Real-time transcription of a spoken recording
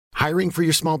Hiring for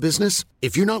your small business?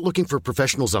 If you're not looking for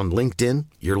professionals on LinkedIn,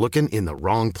 you're looking in the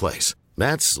wrong place.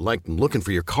 That's like looking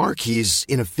for your car keys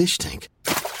in a fish tank.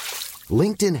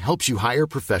 LinkedIn helps you hire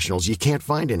professionals you can't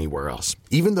find anywhere else,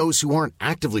 even those who aren't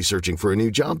actively searching for a new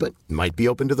job but might be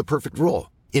open to the perfect role.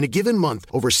 In a given month,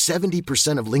 over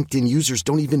 70% of LinkedIn users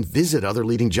don't even visit other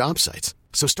leading job sites.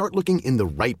 So start looking in the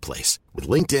right place. With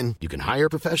LinkedIn, you can hire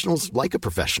professionals like a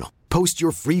professional. Post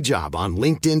your free job on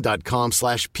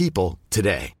linkedin.com/people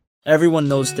today. Everyone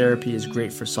knows therapy is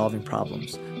great for solving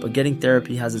problems, but getting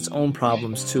therapy has its own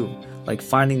problems too, like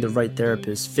finding the right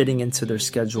therapist, fitting into their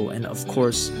schedule, and of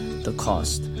course, the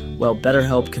cost. Well,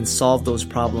 BetterHelp can solve those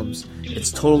problems. It's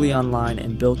totally online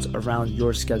and built around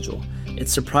your schedule.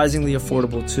 It's surprisingly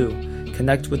affordable too.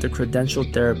 Connect with a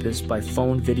credentialed therapist by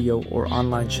phone, video, or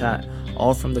online chat,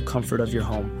 all from the comfort of your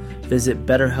home. Visit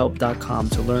BetterHelp.com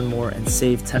to learn more and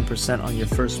save 10% on your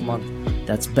first month.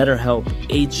 That's BetterHelp,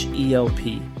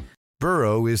 H-E-L-P.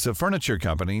 Burrow is a furniture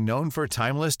company known for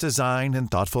timeless design and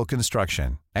thoughtful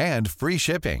construction, and free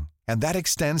shipping, and that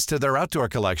extends to their outdoor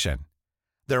collection.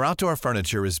 Their outdoor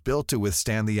furniture is built to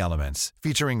withstand the elements,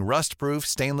 featuring rust-proof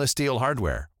stainless steel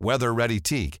hardware, weather-ready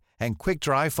teak, and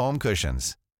quick-dry foam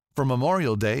cushions. For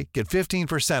Memorial Day, get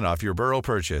 15% off your Burrow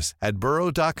purchase at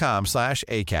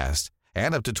burrow.com/acast,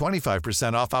 and up to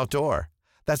 25% off outdoor.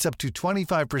 That's up to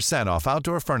 25% off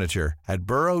outdoor furniture at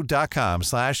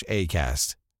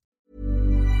burrow.com/acast.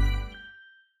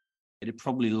 It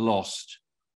probably lost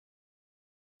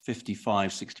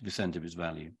 55, 60% of its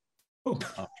value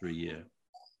after a year.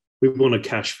 We want a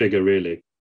cash figure, really.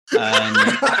 And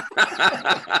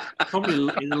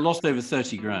probably it lost over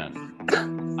 30 grand.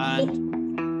 And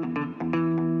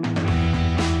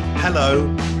hello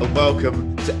and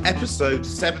welcome to episode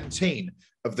 17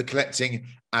 of the Collecting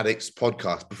Addicts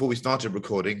podcast. Before we started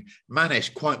recording,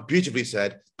 Manish quite beautifully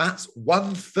said, that's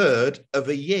 1/3 of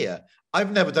a year.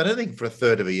 I've never done anything for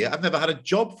 1/3 of a year. I've never had a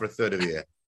job for 1/3 of a year.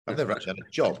 I've never actually had a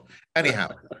job.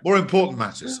 Anyhow, more important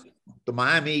matters. The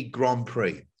Miami Grand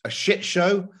Prix, a shit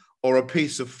show or a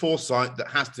piece of foresight that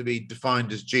has to be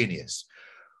defined as genius?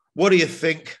 What do you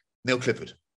think, Neil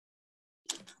Clifford?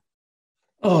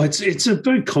 Oh, it's a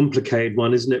very complicated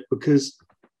one, isn't it? Because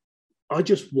I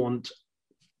just want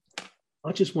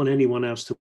anyone else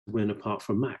to win apart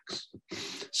from Max.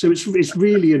 So it's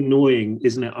really annoying,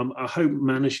 isn't it? I hope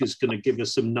Manish is going to give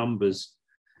us some numbers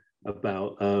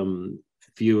about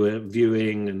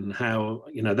viewing and how,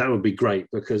 that would be great,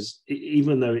 because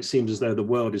even though it seems as though the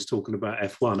world is talking about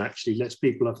F1, actually less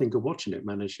people I think are watching it.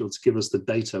 Manish, you'll give us the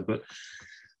data, but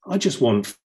I just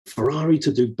want Ferrari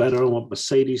to do better. I want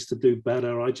Mercedes to do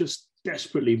better. I just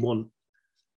desperately want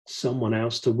someone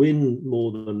else to win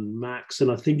more than Max,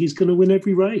 and I think he's going to win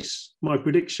every race. My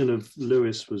prediction of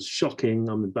Lewis was shocking.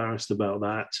 I'm embarrassed about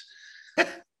that.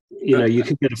 You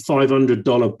could get a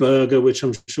 $500 burger, which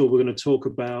I'm sure we're going to talk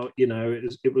about.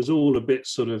 It was all a bit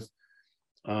sort of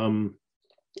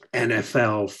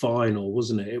NFL final,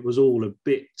 wasn't it? It was all a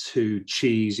bit too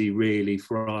cheesy, really,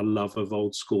 for our love of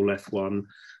old school F1.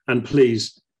 And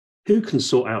please, who can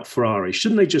sort out Ferrari?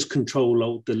 Shouldn't they just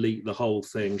Control-Alt-Delete the whole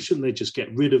thing? Shouldn't they just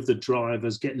get rid of the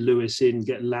drivers, get Lewis in,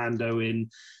 get Lando in?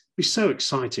 It'd be so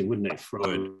exciting, wouldn't it?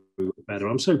 Ferrari were better.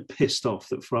 I'm so pissed off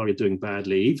that Ferrari are doing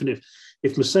badly. Even if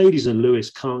Mercedes and Lewis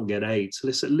can't get 8,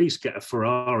 let's at least get a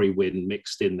Ferrari win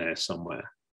mixed in there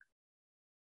somewhere.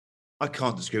 I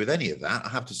can't disagree with any of that, I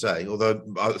have to say, although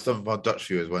some of our Dutch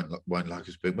viewers won't like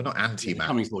us, but we're not anti-Max.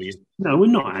 Coming for you. No, we're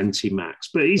not anti-Max,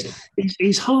 but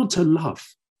he's hard to love.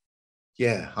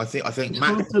 Yeah, I think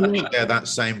Max share that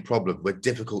same problem. We're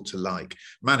difficult to like.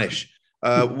 Manish,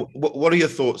 what are your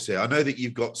thoughts here? I know that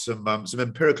you've got some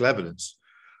empirical evidence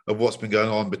of what's been going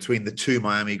on between the two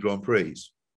Miami Grand Prix.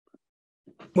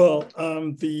 Well,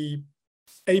 the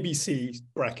ABC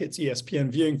brackets,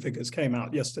 ESPN viewing figures came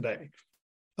out yesterday.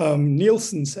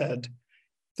 Nielsen said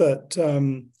that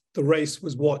the race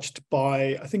was watched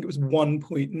by, I think it was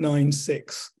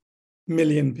 1.96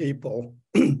 million people.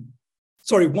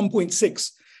 Sorry,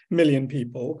 1.6 million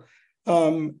people.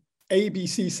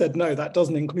 ABC said, no, that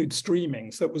doesn't include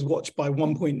streaming. So it was watched by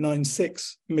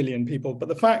 1.96 million people. But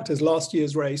the fact is, last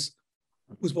year's race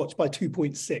was watched by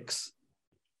 2.6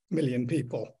 million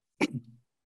people.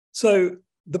 So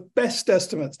the best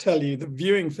estimates tell you the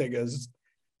viewing figures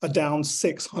are down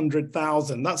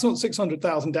 600,000. That's not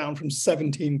 600,000 down from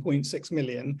 17.6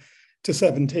 million to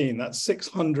 17. That's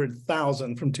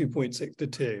 600,000 from 2.6 to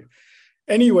 2.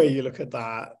 Any way you look at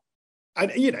that,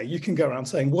 and you can go around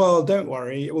saying, well, don't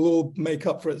worry, it will all make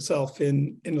up for itself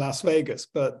in Las Vegas,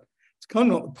 but it's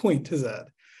kind of not the point, is it?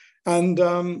 And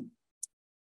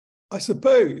I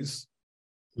suppose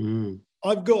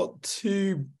I've got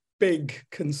two big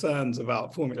concerns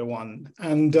about Formula One.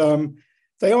 And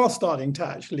they are starting to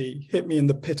actually hit me in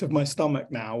the pit of my stomach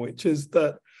now, which is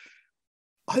that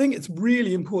I think it's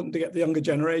really important to get the younger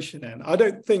generation in. I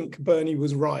don't think Bernie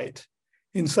was right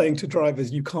in saying to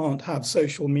drivers, you can't have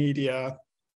social media,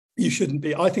 you shouldn't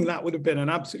be. I think that would have been an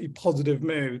absolutely positive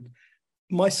move.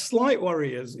 My slight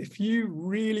worry is if you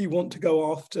really want to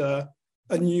go after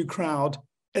a new crowd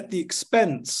at the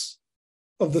expense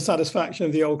of the satisfaction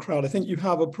of the old crowd, I think you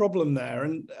have a problem there.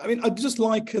 And I mean, I just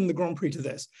liken the Grand Prix to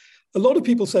this. A lot of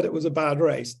people said it was a bad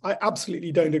race. I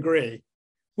absolutely don't agree.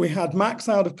 We had Max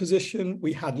out of position.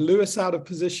 We had Lewis out of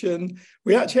position.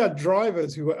 We actually had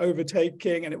drivers who were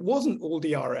overtaking, and it wasn't all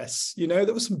DRS. You know,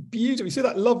 there was some beauty. You see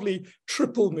that lovely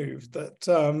triple move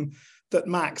that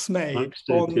Max made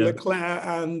on Leclerc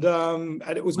and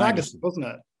it was Magnussen, wasn't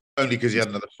it? Only because he had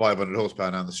another 500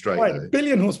 horsepower down the straight. Right, a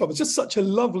billion horsepower. It's just such a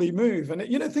lovely move. And,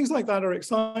 things like that are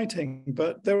exciting.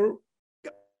 But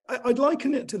I'd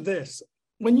liken it to this.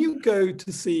 When you go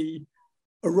to see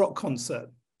a rock concert,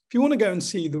 if you want to go and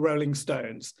see the Rolling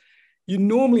Stones, you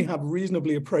normally have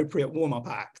reasonably appropriate warm-up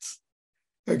acts.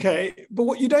 Okay, but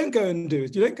what you don't go and do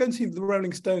is you don't go and see the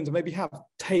Rolling Stones and maybe have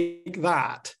Take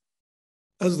That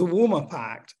as the warm-up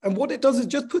act. And what it does is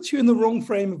just puts you in the wrong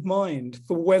frame of mind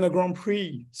for when a Grand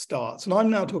Prix starts. And I'm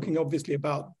now talking obviously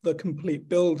about the complete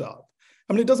build-up.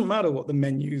 I mean, it doesn't matter what the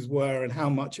menus were and how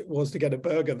much it was to get a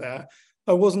burger there.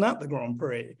 I wasn't at the Grand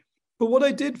Prix. But what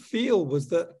I did feel was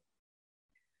that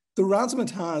the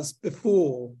razzmatazz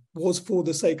before was for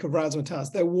the sake of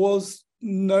razzmatazz. There was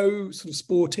no sort of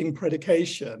sporting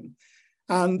predication.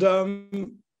 And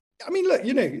I mean, look,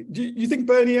 you think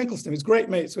Bernie Ecclestone is great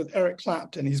mates with Eric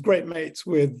Clapton. He's great mates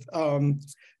with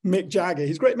Mick Jagger.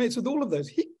 He's great mates with all of those.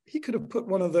 He could have put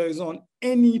one of those on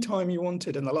any time he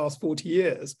wanted in the last 40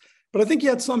 years. But I think he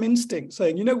had some instinct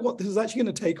saying, you know what, this is actually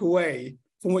going to take away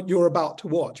from what you're about to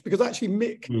watch. Because actually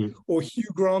Mick or Hugh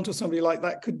Grant or somebody like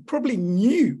that could probably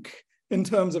nuke in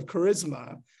terms of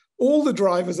charisma all the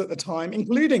drivers at the time,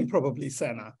 including probably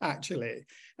Senna, actually.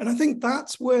 And I think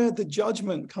that's where the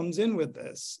judgment comes in with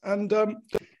this. And,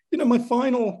 my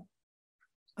final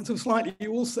and sort of slightly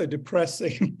also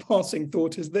depressing passing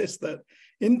thought is this, that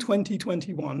in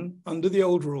 2021, under the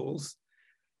old rules,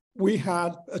 we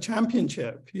had a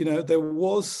championship. There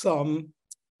was some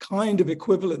kind of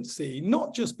equivalency,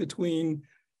 not just between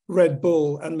Red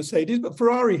Bull and Mercedes, but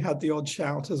Ferrari had the odd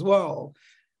shout as well.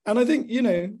 And I think,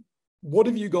 what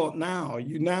have you got now?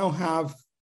 You now have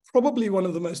probably one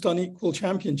of the most unequal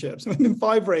championships. I mean, in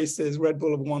 5 races, Red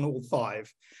Bull have won all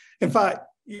 5. In fact,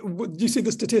 you see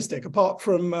the statistic, apart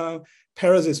from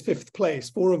Perez's 5th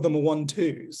place, 4 of them are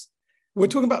 1-2s. We're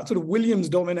talking about sort of Williams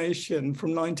domination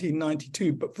from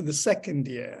 1992, but for the second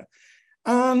year.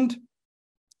 And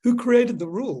who created the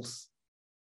rules?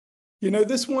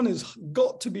 This one has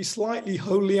got to be slightly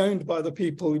wholly owned by the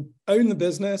people who own the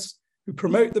business, who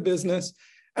promote the business.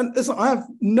 And listen, I have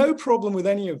no problem with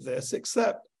any of this,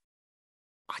 except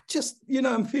I just,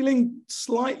 I'm feeling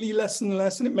slightly less and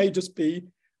less, and it may just be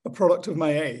a product of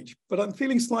my age, but I'm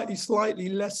feeling slightly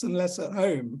less and less at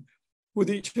home with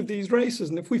each of these races.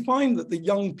 And if we find that the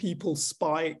young people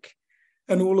spike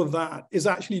and all of that is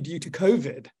actually due to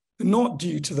COVID, not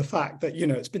due to the fact that,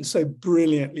 it's been so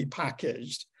brilliantly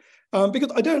packaged,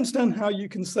 because I don't understand how you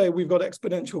can say we've got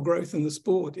exponential growth in the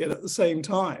sport, yet at the same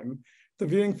time, the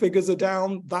viewing figures are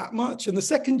down that much. In the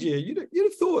second year, you'd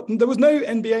have thought, and there was no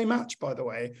NBA match, by the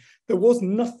way, there was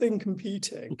nothing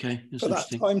competing for that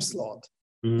time slot.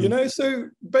 So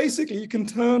basically you can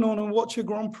turn on and watch a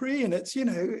Grand Prix and it's,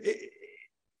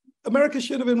 America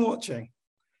should have been watching.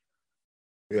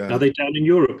 Yeah. Are they down in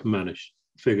Europe, Manish,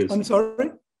 figures? I'm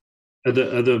sorry? Are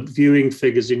the viewing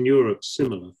figures in Europe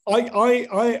similar? I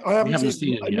haven't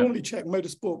seen it. I normally check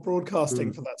Motorsport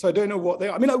Broadcasting for that, so I don't know what they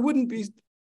are. I mean, I wouldn't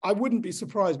be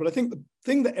surprised, but I think the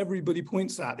thing that everybody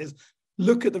points at is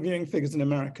look at the viewing figures in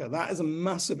America. That is a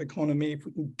massive economy. If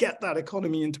we can get that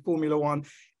economy into Formula One,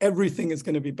 everything is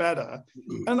going to be better.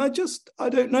 And I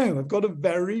don't know. I've got a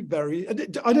very, very, I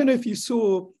don't know if you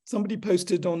saw, somebody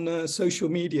posted on social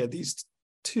media, these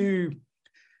 2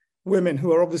 women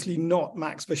who are obviously not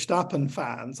Max Verstappen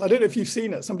fans. I don't know if you've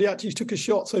seen it. Somebody actually took a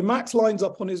shot. So Max lines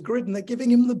up on his grid and they're giving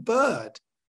him the bird.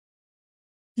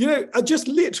 Just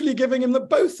literally giving him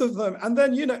both of them. And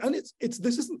then, and this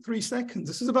isn't 3 seconds.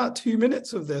 This is about 2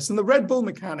 minutes of this. And the Red Bull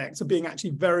mechanics are being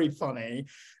actually very funny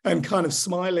and kind of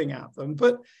smiling at them.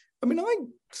 But I mean, I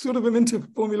sort of am into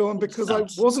Formula One because I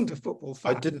wasn't a football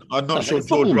fan. I'm not sure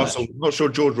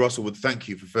George Russell would thank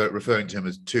you for referring to him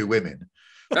as 2 women.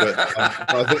 But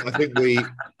I think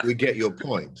we get your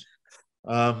point.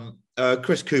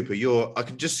 Chris Cooper, I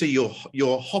can just see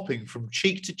you're hopping from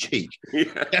cheek to cheek,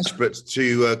 Yeah. desperate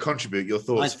to contribute your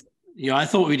thoughts. I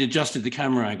thought we'd adjusted the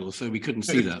camera angle so we couldn't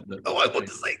see that. But, I want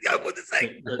to say.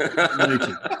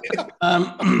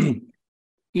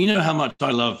 You know how much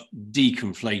I love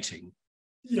deconflating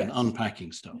Yes. and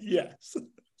unpacking stuff. Yes.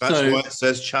 That's So- why it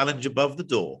says challenge above the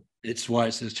door. It's why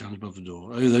it says challenge above the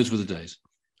door. Oh, those were the days.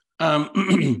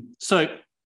 So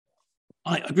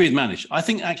I agree with Manish. I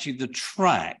think actually the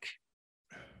track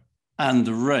and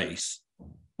the race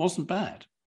wasn't bad.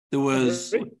 There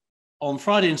was, on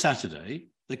Friday and Saturday,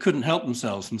 they couldn't help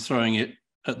themselves from throwing it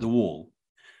at the wall.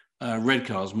 Red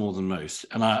cars more than most.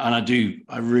 And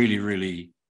I really,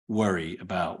 really worry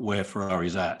about where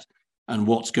Ferrari's at and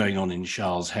what's going on in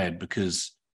Charles' head,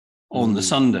 because on the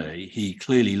Sunday, he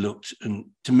clearly looked, and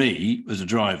to me, as a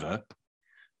driver,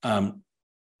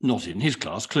 not in his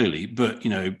class, clearly, but,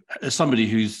 as somebody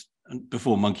who's,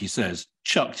 before Monkey says,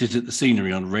 chucked it at the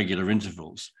scenery on regular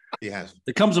intervals. He has.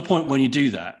 There comes a point when you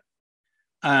do that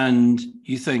and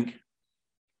you think,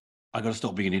 I got to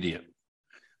stop being an idiot.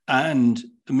 And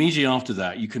immediately after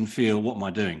that, you can feel, what am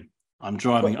I doing? I'm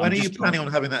driving. When are you planning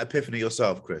on having that epiphany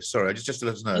yourself, Chris? Sorry, just to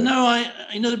let us know. No,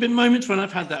 there have been moments when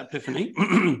I've had that epiphany.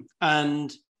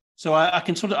 And so I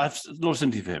can I have a lot of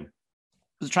sympathy for him.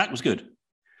 The track was good.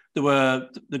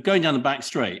 The going down the back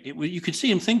straight, you could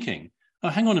see him thinking, oh,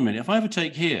 hang on a minute. If I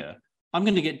overtake here, I'm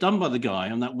going to get done by the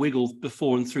guy on that wiggle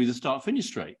before and through the start-finish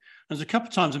straight. And there's a couple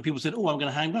of times when people said, oh, I'm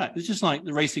going to hang back. It's just like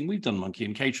the racing we've done, Monkey,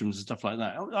 and Caterhams and stuff like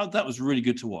that. That was really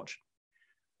good to watch.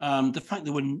 The fact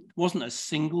there wasn't a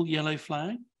single yellow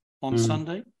flag on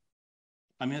Sunday,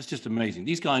 I mean, it's just amazing.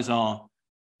 These guys are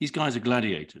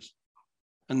gladiators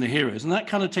and they're heroes. And that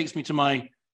kind of takes me to my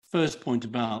first point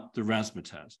about the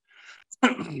razzmatazz.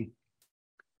 I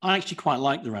actually quite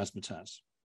like the razzmatazz.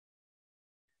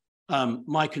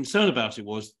 My concern about it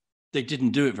was they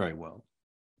didn't do it very well.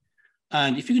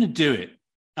 And if you're going to do it,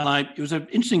 and it was an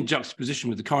interesting juxtaposition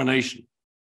with the coronation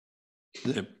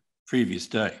the previous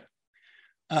day.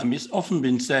 It's often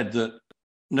been said that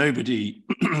nobody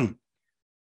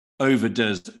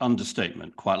overdoes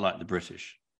understatement quite like the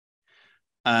British.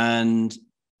 And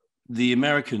the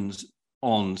Americans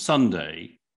on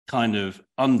Sunday kind of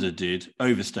underdid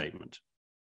overstatement.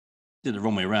 Did it the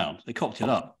wrong way around. They cocked it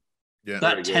up. Yeah,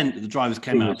 that tent that the drivers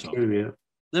came out of, Yeah.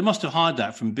 they must have hired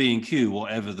that from B&Q,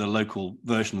 whatever the local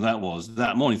version of that was,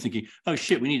 that morning, thinking, oh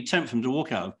shit, we need a tent for them to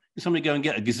walk out of. Can somebody go and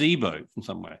get a gazebo from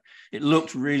somewhere? It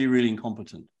looked really, really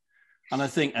incompetent. And I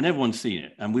think, and everyone's seen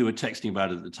it, and we were texting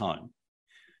about it at the time,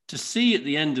 to see at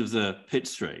the end of the pit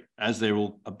straight, as they're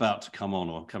all about to come on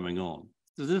or coming on,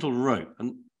 there's a little rope,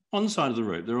 and on the side of the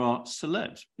rope, there are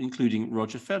celebs, including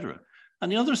Roger Federer.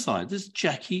 And the other side, there's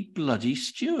Jackie bloody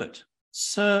Stewart,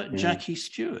 Sir Jackie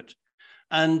Stewart.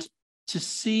 And to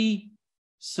see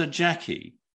Sir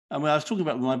Jackie, I mean, I was talking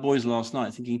about with my boys last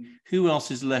night, thinking, who else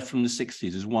is left from the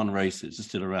 60s who's won races, is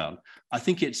still around? I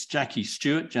think it's Jackie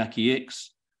Stewart, Jackie Ickx.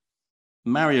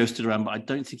 Mario's still around, but I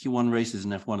don't think he won races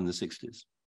in F1 in the 60s,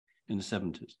 in the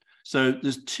 70s. So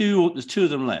there's two of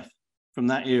them left from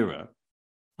that era,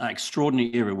 that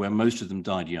extraordinary era where most of them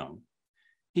died young.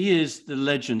 He is the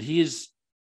legend. He is,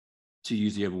 to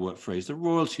use the overworked phrase, the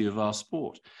royalty of our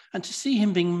sport. And to see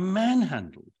him being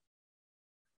manhandled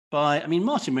by, I mean,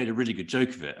 Martin made a really good joke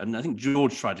of it, and I think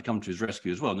George tried to come to his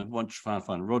rescue as well, and wanted to try and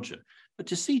find Roger. But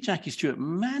to see Jackie Stewart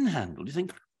manhandled, you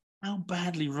think, how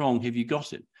badly wrong have you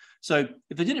got it? So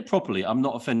if they did it properly, I'm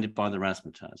not offended by the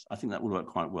razzmatazz. I think that would work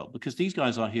quite well, because these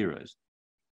guys are heroes.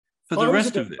 For the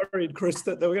rest of it, I was worried, Chris,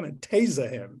 that they were going to taser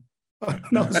him.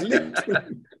 And I was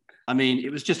literally... I mean,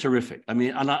 it was just horrific. I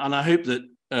mean, and I hope that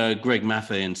Greg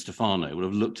Maffei and Stefano would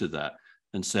have looked at that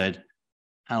and said,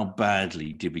 how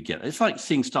badly did we get it? It's like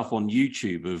seeing stuff on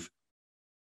YouTube of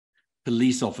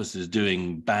police officers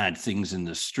doing bad things in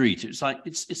the street. It's like,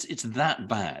 it's that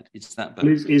bad. It's that bad.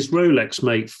 His Rolex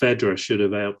mate Federer should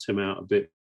have helped him out a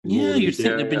bit more. Yeah, you'd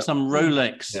think there'd been some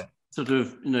Rolex sort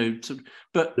of,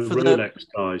 but the for Rolex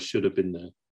guys should have been there.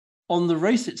 On the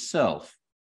race itself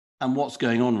and what's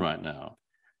going on right now,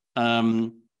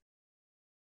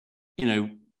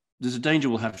 there's a danger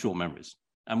we'll have short memories,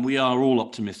 and we are all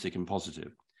optimistic and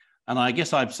positive. And I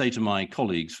guess I'd say to my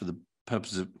colleagues, for the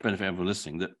purpose of benefit of everyone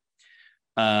listening, that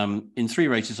in 3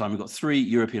 races time, we've got 3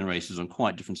 European races on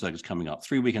quite different circuits coming up,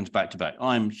 3 weekends back to back.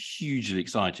 I'm hugely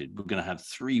excited. We're going to have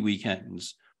 3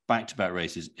 weekends back to back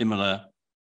races: Imola,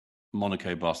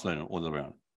 Monaco, Barcelona, all the way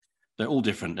around. They're all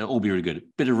different. They'll all be really good. A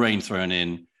bit of rain thrown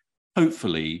in.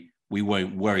 Hopefully, we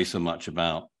won't worry so much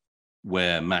about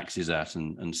where Max is at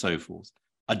and so forth.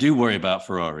 I do worry about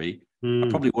Ferrari. I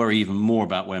probably worry even more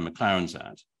about where McLaren's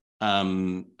at.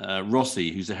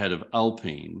 Rossi, who's the head of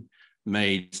Alpine,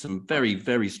 made some very,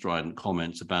 very strident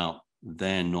comments about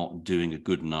they're not doing a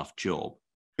good enough job.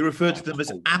 He referred to them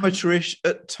as amateurish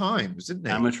at times, didn't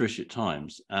he? Amateurish at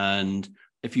times. And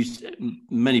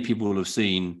many people will have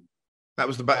seen. It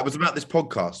was about this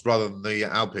podcast rather than the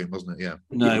Alpine, wasn't it? Yeah.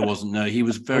 No, it wasn't. No, he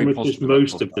was very positive.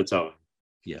 Most of the time.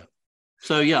 Yeah.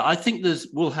 So, yeah, I think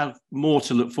we'll have more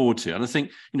to look forward to. And I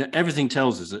think, everything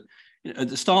tells us that at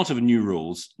the start of new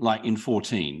rules, like in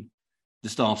 14, the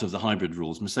start of the hybrid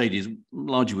rules, Mercedes,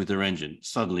 largely with their engine,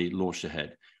 suddenly launched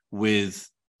ahead. With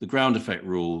the ground effect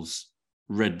rules,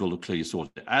 Red Bull are clearly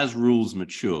sorted. As rules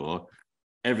mature,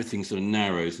 everything sort of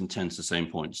narrows and tends to the same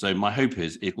point. So my hope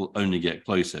is it will only get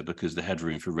closer because the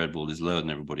headroom for Red Bull is lower than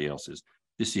everybody else's.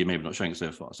 This year, maybe not showing it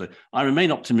so far. So I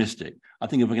remain optimistic. I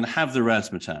think if we're going to have the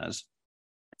razzmatazz,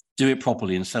 do it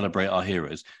properly and celebrate our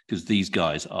heroes, because these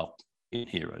guys are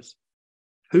heroes.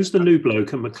 Who's the new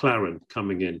bloke at McLaren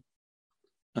coming in?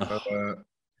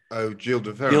 Gilles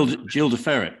de Ferret. Gilles de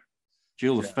Ferret.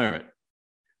 Gilles de Ferret.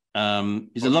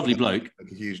 He's a lovely bloke.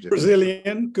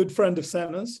 Brazilian, good friend of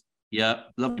Senna's. Yeah,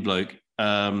 lovely bloke.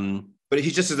 But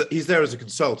he's there as a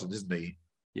consultant, isn't he?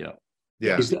 Yeah.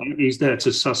 Yeah. He's there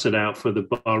to suss it out for the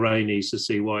Bahrainis to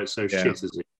see why it's so shit, is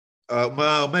he?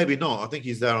 Well, maybe not. I think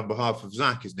he's there on behalf of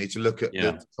Zach, isn't he, to look at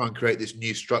to try and create this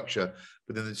new structure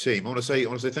within the team. I want to say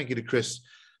thank you to Chris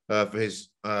for his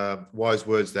wise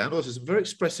words there, and also some very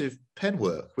expressive pen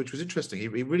work, which was interesting. He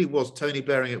really was Tony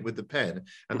Blairing it with the pen,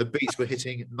 and the beats were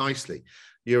hitting nicely.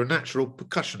 You're a natural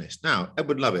percussionist. Now,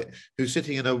 Edward Lovett, who's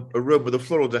sitting in a room with a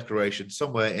floral decoration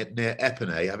somewhere near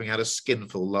Epinay, having had a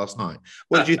skinful last night.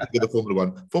 What did you think of the Formula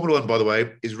One? Formula One, by the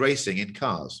way, is racing in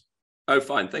cars. Oh,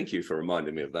 fine. Thank you for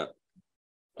reminding me of that.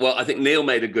 Well, I think Neil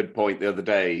made a good point the other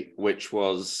day, which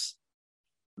was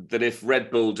that if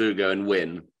Red Bull do go and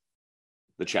win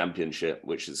the championship,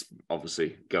 which is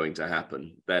obviously going to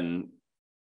happen, then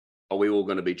are we all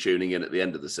going to be tuning in at the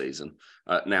end of the season?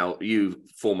 Now, you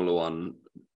Formula One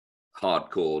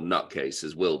hardcore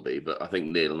nutcases will be, but I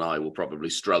think Neil and I will probably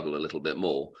struggle a little bit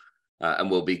more. And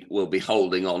we'll be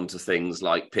holding on to things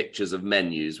like pictures of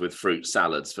menus with fruit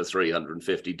salads for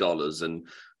 $350 and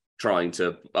trying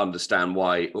to understand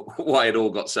why it all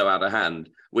got so out of hand.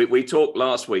 We talked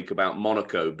last week about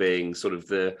Monaco being sort of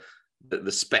the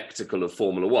spectacle of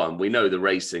Formula One. We know the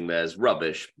racing there's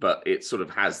rubbish, but it sort of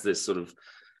has this sort of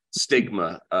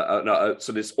stigma,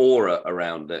 so this aura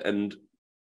around it. And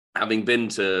having been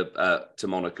to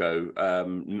Monaco,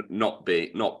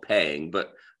 not paying,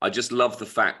 but I just love the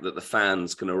fact that the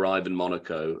fans can arrive in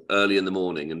Monaco early in the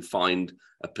morning and find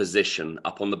a position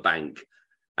up on the bank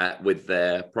with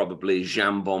their probably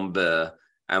jambon beurre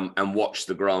and watch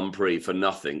the Grand Prix for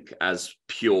nothing as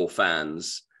pure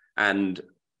fans. And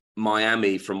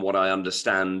Miami, from what I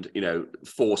understand,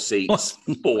 4 seats,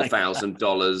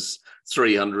 $4,000,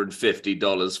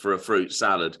 $350 for a fruit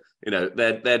salad.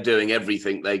 They're doing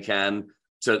everything they can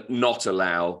to not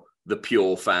allow the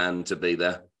pure fan to be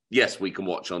there. Yes, we can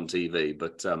watch on TV,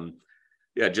 but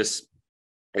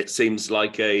it seems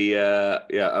like a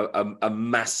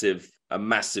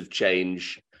massive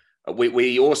change.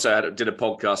 We also did a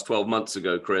podcast 12 months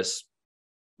ago, Chris,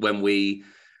 when we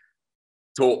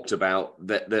talked about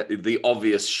the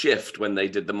obvious shift when they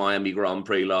did the Miami Grand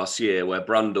Prix last year, where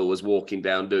Brundle was walking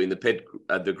down doing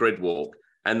the grid walk,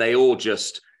 and they all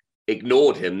just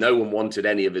ignored him. No one wanted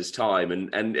any of his time,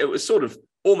 and it was sort of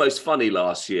almost funny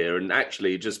last year, and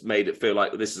actually just made it feel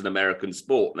like this is an American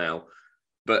sport now.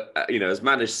 But, as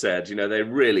Manish said, they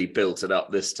really built it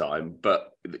up this time.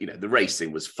 But, the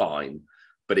racing was fine,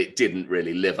 but it didn't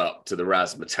really live up to the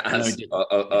razzmatazz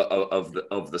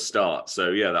of the start.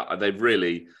 So, they've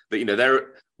really,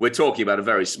 we're talking about a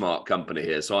very smart company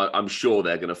here. So I'm sure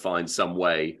they're going to find some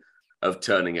way of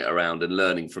turning it around and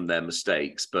learning from their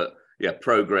mistakes. But,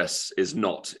 progress is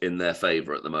not in their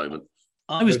favor at the moment.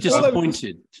 I was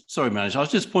disappointed. Sorry, Manish. I was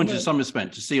disappointed in some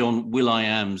respect to see on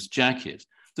Will.i.am's jacket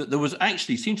that there was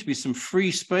actually seemed to be some free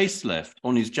space left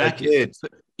on his jacket.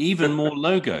 Even more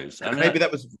logos. Maybe that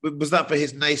was that for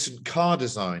his nascent car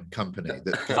design company.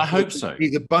 I hope so.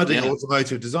 He's a budding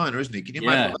automotive designer, isn't he? Can you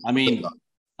imagine?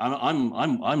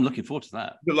 I'm looking forward to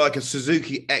that. Like a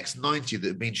Suzuki X90 that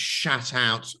had been shat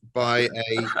out by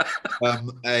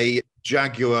a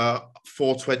Jaguar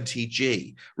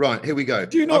 420G. Right, here we go.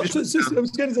 Do you know? I was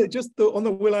going to say, just on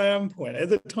the Will.i.am point,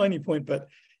 it's a tiny point, but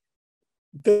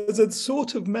there's a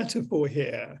sort of metaphor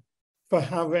here for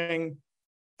having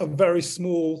a very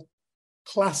small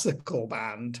classical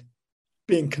band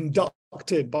being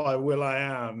conducted by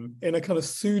Will.i.am in a kind of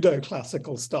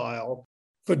pseudo-classical style,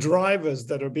 for drivers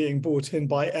that are being brought in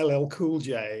by LL Cool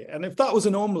J. And if that was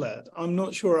an omelette, I'm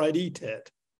not sure I'd eat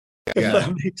it. If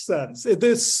that makes sense.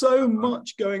 There's so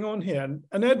much going on here.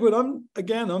 And Edward,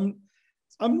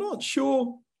 I'm not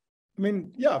sure. I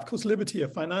mean, yeah, of course, Liberty, a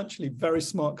financially very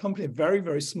smart company, a very,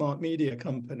 very smart media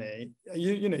company.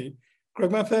 You know,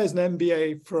 Greg Maffei is an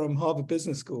MBA from Harvard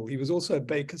Business School. He was also a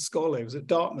Baker Scholar. He was at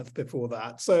Dartmouth before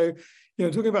that. So, you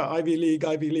know, talking about Ivy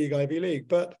League.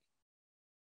 But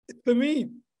for me,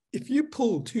 if you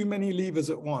pull too many levers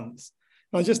at once,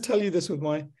 and I just tell you this with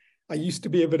I used to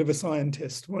be a bit of a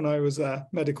scientist when I was a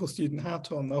medical student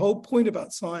hat on. The whole point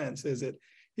about science is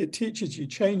it teaches you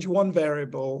change one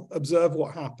variable, observe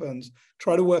what happens,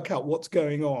 try to work out what's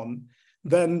going on,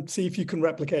 then see if you can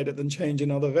replicate it, then change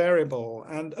another variable.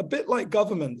 And a bit like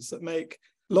governments that make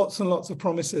lots and lots of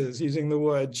promises using the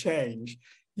word change,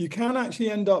 you can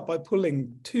actually end up by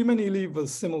pulling too many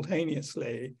levers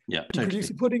simultaneously to produce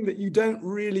a pudding that you don't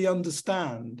really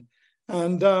understand.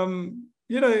 And,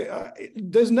 you know,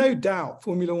 there's no doubt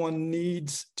Formula One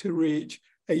needs to reach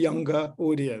a younger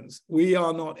audience. We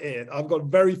are not it. I've got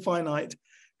very finite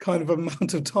kind of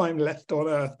amount of time left on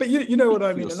Earth. But you know what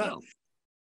I mean?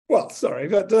 Well, sorry,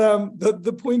 but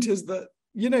the point is that,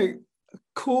 you know, of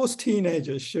course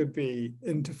teenagers should be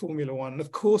into Formula One.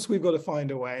 Of course we've got to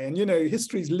find a way. And, you know,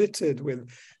 history's littered with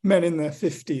men in their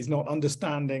 50s not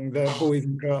understanding their boys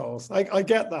and girls. I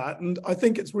get that. And I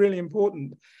think it's really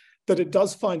important that it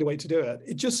does find a way to do it.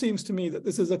 It just seems to me that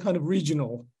this is a kind of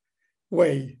regional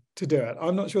way to do it.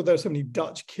 I'm not sure there are so many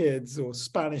Dutch kids or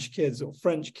Spanish kids or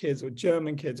French kids or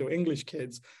German kids or English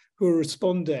kids who are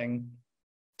responding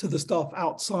to the stuff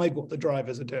outside what the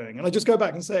drivers are doing. And I just go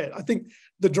back and say it. I think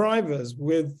the drivers,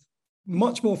 with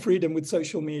much more freedom with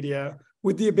social media,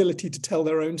 with the ability to tell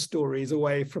their own stories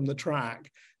away from the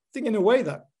track, I think in a way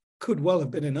that could well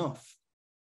have been enough.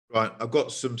 Right, I've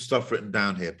got some stuff written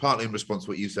down here, partly in response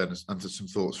to what you said and to some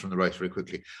thoughts from the race very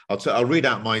quickly. I'll read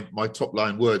out my top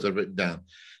line words I've written down.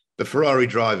 The Ferrari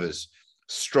drivers: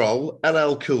 Stroll,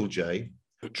 LL Cool J,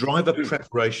 driver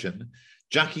preparation,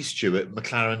 Jackie Stewart,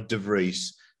 McLaren, De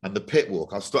Vries, and the pit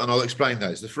walk. I'll explain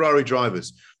those. The Ferrari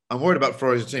drivers. I'm worried about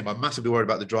Ferrari as a team. I'm massively worried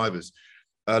about the drivers.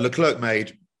 Leclerc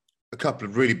made a couple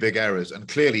of really big errors and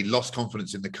clearly lost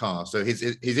confidence in the car. So his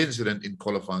incident in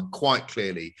qualifying quite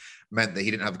clearly meant that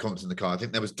he didn't have the confidence in the car. I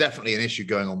think there was definitely an issue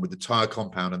going on with the tyre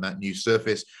compound and that new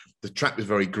surface. The track was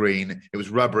very green. It was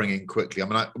rubbering in quickly. I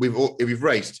mean, we've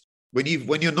raced. When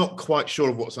you're not quite sure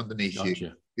of what's underneath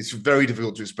you, it's very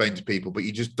difficult to explain to people, but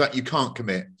you can't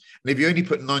commit. And if you only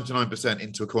put 99%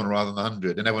 into a corner rather than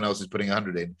 100 and everyone else is putting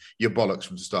 100 in, you're bollocks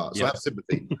from the start. So I have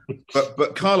sympathy.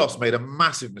 but Carlos made a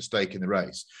massive mistake in the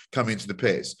race coming into the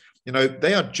pits. You know,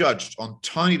 they are judged on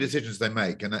tiny decisions they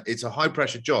make, and it's a high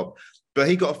pressure job. But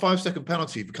he got a 5-second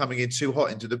penalty for coming in too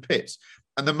hot into the pits.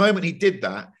 And the moment he did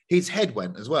that, his head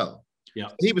went as well. Yeah,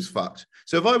 he was fucked.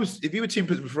 So if you were team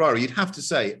principal Ferrari, you'd have to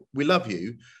say, we love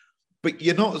you, but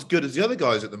you're not as good as the other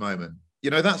guys at the moment. You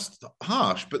know, that's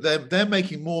harsh, but they're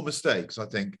making more mistakes, I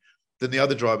think, than the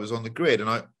other drivers on the grid.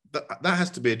 And that has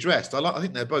to be addressed. I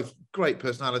think they're both great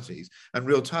personalities and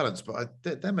real talents, but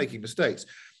they're making mistakes.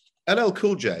 LL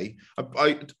Cool J,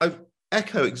 I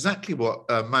echo exactly what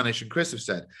Manish and Chris have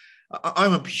said.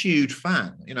 I'm a huge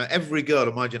fan. You know, every girl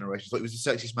of my generation thought he was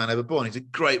the sexiest man ever born. He's a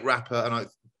great rapper,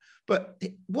 but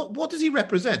what does he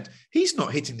represent? He's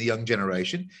not hitting the young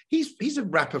generation. He's a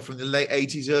rapper from the late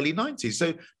 80s, early 90s.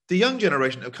 So the young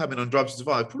generation that have come in on Drive to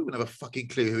Survive probably wouldn't have a fucking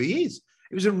clue who he is.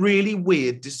 It was a really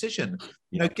weird decision.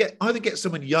 You know, get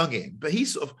someone young in, but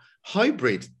he's sort of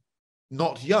hybrid,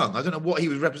 not young. I don't know what he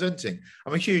was representing.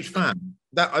 I'm a huge fan.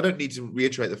 That I don't need to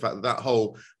reiterate the fact that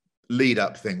whole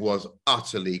lead-up thing was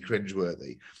utterly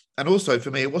cringeworthy. And also, for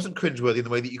me, it wasn't cringeworthy in the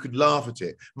way that you could laugh at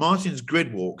it. Martin's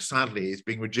grid walk, sadly, is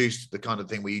being reduced to the kind of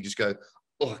thing where you just go,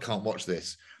 oh, I can't watch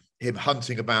this. Him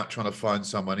hunting about, trying to find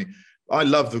someone. I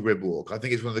love the grid walk. I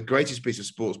think it's one of the greatest pieces of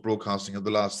sports broadcasting of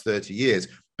the last 30 years,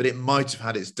 but it might have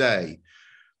had its day,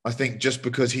 I think, just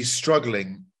because he's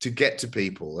struggling to get to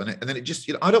people. And then it just,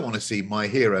 you know, I don't want to see my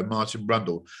hero, Martin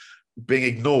Brundle, being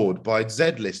ignored by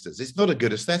Z-listers. It's not a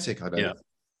good aesthetic, I don't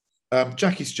know.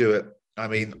 Jackie Stewart, I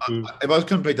mean, if I was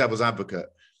going to play devil's advocate,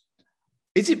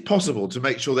 is it possible to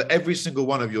make sure that every single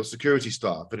one of your security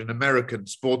staff at an American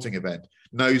sporting event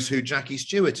knows who Jackie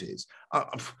Stewart is?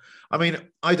 I mean,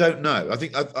 I don't know. I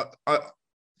think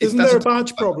isn't there a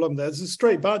badge problem? There's a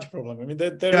straight badge problem. I mean,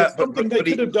 there is something they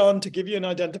could have done to give you an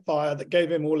identifier that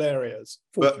gave him all areas.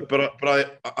 But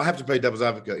I have to play devil's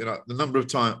advocate. You know, the number of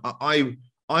times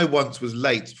I once was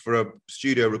late for a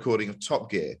studio recording of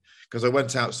Top Gear because I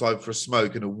went outside for a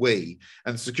smoke and a wee,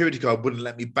 and the security guard wouldn't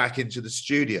let me back into the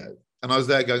studio. And I was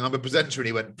there going, I'm a presenter. And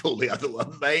he went, pull the other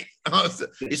one, mate. And I was,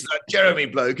 it's like Jeremy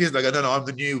bloke, isn't it? I go, no, I'm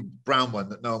the new brown one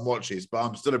that no one watches, but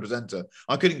I'm still a presenter.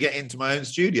 I couldn't get into my own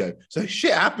studio. So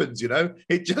shit happens,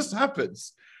 it just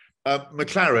happens.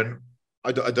 McLaren,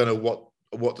 I don't know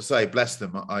what to say. Bless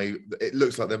them. It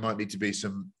looks like there might need to be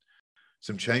some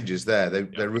changes there.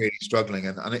 They're really struggling.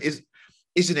 And it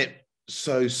isn't it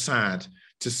so sad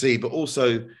to see, but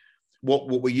also what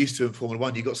we're used to in Formula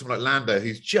One. You've got someone like Lando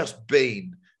who's just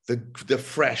been the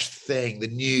fresh thing, the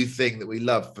new thing that we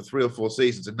love for 3 or 4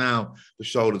 seasons, and now the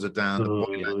shoulders are down, the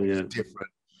body language is different.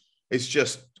 It's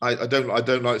just I don't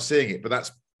like seeing it, but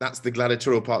that's the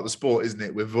gladiatorial part of the sport, isn't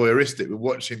it? We're voyeuristic. We're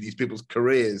watching these people's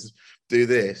careers do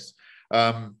this.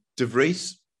 De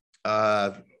Vries,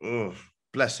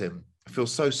 bless him. I feel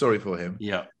so sorry for him.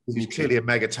 Yeah, he's clearly a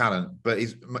mega talent, but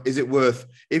is it worth,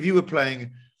 if you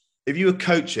were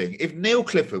coaching, if Neil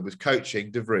Clifford was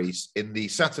coaching De Vries in the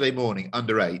Saturday morning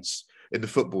under 8s in the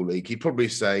Football League, he'd probably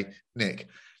say, Nick,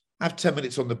 have 10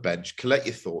 minutes on the bench, collect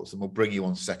your thoughts, and we'll bring you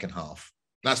on second half.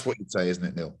 That's what you'd say, isn't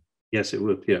it, Neil? Yes, it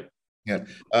would. Yeah. Yeah.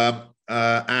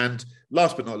 And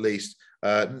last but not least,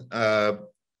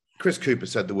 Chris Cooper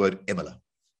said the word Imola.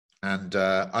 And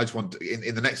I just want to,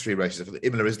 in the next 3 races,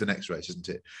 Imola is the next race, isn't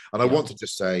it? And I want to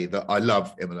just say that I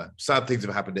love Imola. Sad things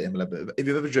have happened at Imola, but if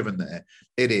you've ever driven there,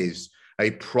 it is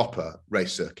a proper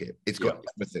race circuit. It's got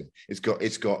everything.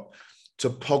 It's got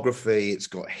topography. It's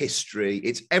got history.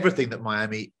 It's everything that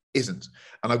Miami isn't.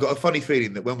 And I've got a funny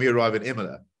feeling that when we arrive in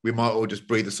Imola, we might all just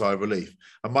breathe a sigh of relief.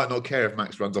 I might not care if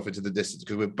Max runs off into the distance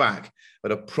because we're back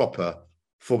at a proper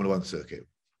Formula One circuit.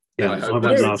 Yeah, I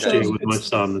went last year with my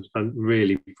son. It's been a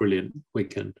really brilliant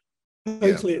weekend.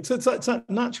 Totally. It's that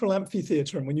natural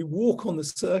amphitheatre. And when you walk on the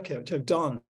circuit, which I've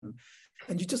done,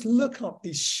 and you just look up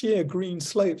these sheer green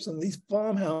slopes and these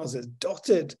farmhouses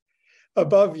dotted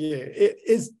above you, it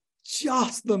is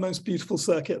just the most beautiful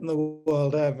circuit in the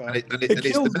world ever. And it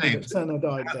killed me that Senna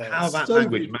died there. How that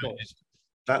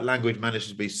language manages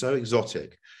to be so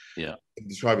exotic. Yeah, in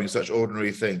describing such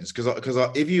ordinary things. Because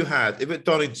if at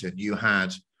Donington you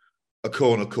had a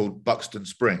corner called Buxton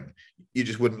Spring, you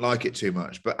just wouldn't like it too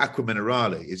much. But Acqua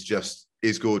Minerale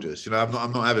is gorgeous. I'm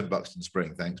not having Buxton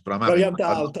Spring, thanks, but I'm having Variante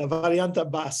Alta, Variante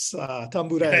Bassa,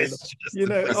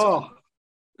 Tamburello.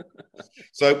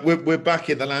 So we're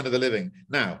back in the land of the living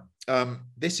now.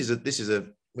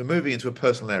 We're moving into a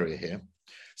personal area here.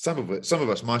 Some of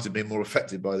us might have been more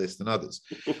affected by this than others.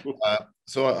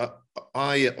 So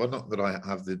not that I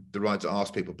have the right to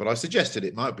ask people, but I suggested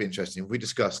it might be interesting if we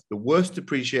discussed the worst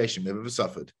depreciation we've ever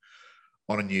suffered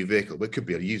on a new vehicle. Well, it could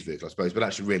be a used vehicle, I suppose, but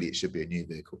actually, really, it should be a new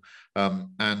vehicle.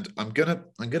 And I'm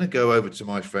gonna go over to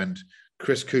my friend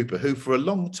Chris Cooper, who for a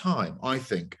long time I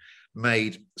think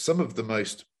made some of the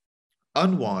most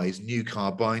unwise new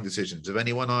car buying decisions of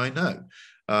anyone I know.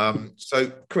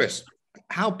 So, Chris,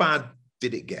 how bad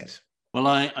did it get? Well,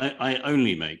 I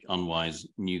only make unwise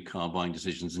new car buying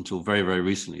decisions until very, very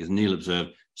recently, as Neil observed.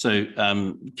 So,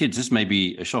 kids, this may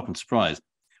be a shock and surprise.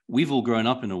 We've all grown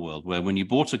up in a world where when you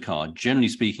bought a car, generally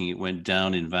speaking, it went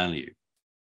down in value.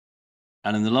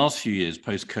 And in the last few years,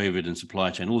 post-COVID and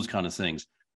supply chain, all those kind of things,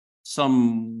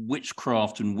 some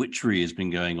witchcraft and witchery has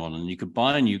been going on. And you could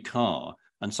buy a new car,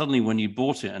 and suddenly when you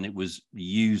bought it and it was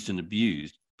used and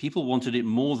abused, people wanted it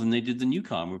more than they did the new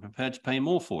car and were prepared to pay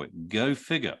more for it. Go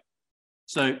figure.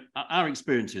 So our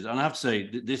experiences, and I have to say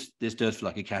that this does feel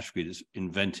like a category that's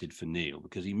invented for Neil,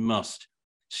 because he must,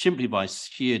 simply by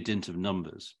sheer dint of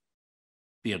numbers,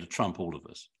 be able to trump all of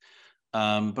us.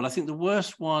 But I think the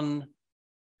worst one,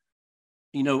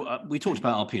 we talked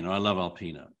about Alpina. I love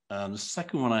Alpina. The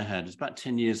second one I had was about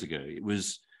 10 years ago. There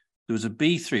was a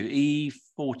B3,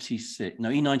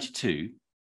 E92,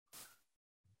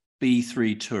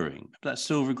 B3 Touring. That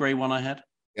silver grey one I had.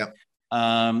 Yep.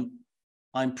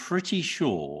 I'm pretty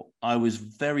sure I was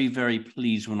very, very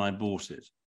pleased when I bought it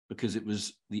because it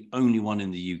was the only one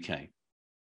in the UK.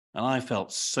 And I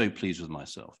felt so pleased with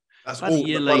myself. That's all.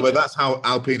 By the way, that's how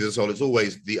Alpina is sold. It's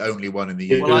always the only one in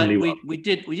the UK. Well, we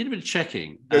did a bit of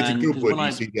checking. Go to Goodwood,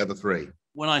 you see the other 3.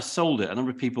 When I sold it, a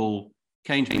number of people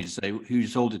came to me to say who you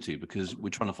sold it to, because we're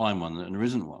trying to find one and there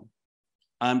isn't one.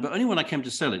 But only when I came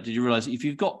to sell it did you realize if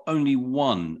you've got only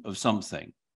one of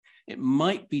something, it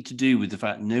might be to do with the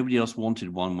fact nobody else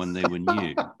wanted one when they were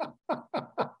new.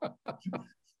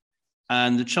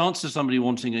 And the chance of somebody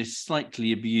wanting a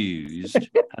slightly abused,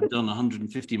 had done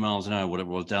 150 miles an hour,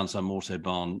 whatever it was, down some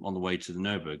autobahn on the way to the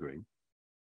Nürburgring,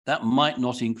 that might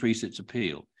not increase its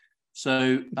appeal.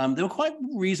 So they were quite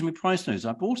reasonably priced those.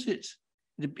 I bought it.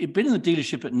 It'd been in the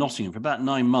dealership at Nottingham for about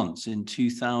 9 months in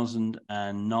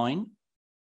 2008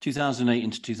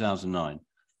 into 2009.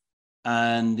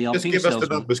 And the Just Alpina give us the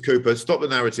salesman, numbers, Cooper. Stop the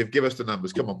narrative. Give us the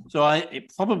numbers. Come on. so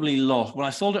it probably lost, when I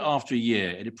sold it after a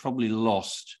year, it had probably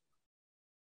lost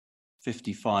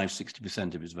 55,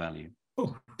 60% of its value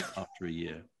after a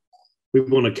year. We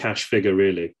want a cash figure,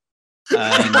 really.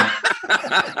 Probably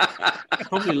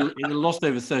it lost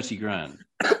over 30 grand.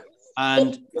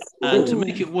 And to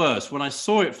make it worse, when I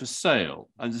saw it for sale,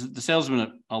 and the salesman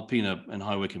at Alpina in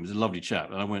High Wycombe was a lovely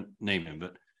chap, and I won't name him,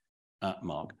 but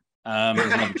Mark. He's a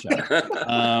lovely chap.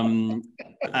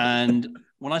 And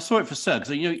when I saw it for sale,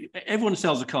 because everyone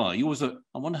sells a car, you always look,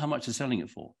 I wonder how much they're selling it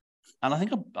for. And I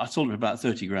think I sold it for about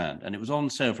 30 grand, and it was on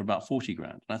sale for about 40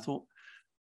 grand. And I thought,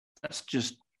 that's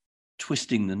just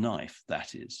twisting the knife,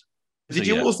 that is. Did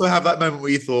you also have that moment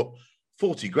where you thought,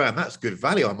 40 grand, that's good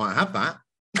value, I might have that?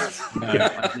 No,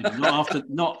 I didn't. Not after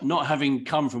not having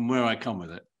come from where I come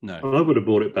with it. No. I would have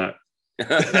bought it back.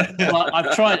 Well,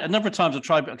 I've tried a number of times. I've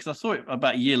tried because I saw it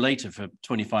about a year later for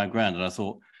 25 grand, and I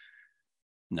thought,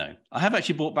 no. I have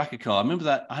actually bought back a car. I remember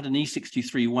that I had an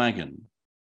E63 wagon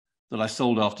that I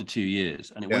sold after 2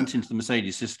 years, and it went into the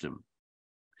Mercedes system,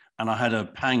 and I had a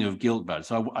pang of guilt about it.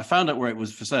 So I found out where it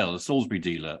was for sale. A Salisbury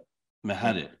dealer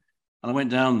had it, and I went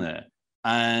down there,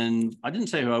 and I didn't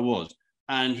say who I was.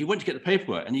 And he went to get the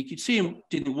paperwork, and you could see him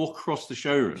didn't walk across the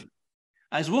showroom.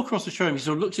 As he walked across the showroom, he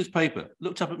sort of looked at his paper,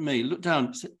 looked up at me, looked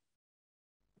down, said,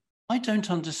 I don't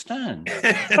understand.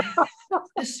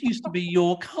 This used to be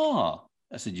your car.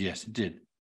 I said, yes, it did.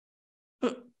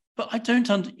 But I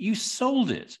don't you sold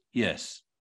it. Yes.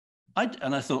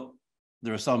 And I thought,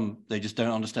 there are some, they just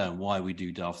don't understand why we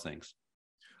do daft things.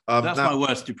 That's my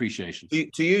worst depreciation.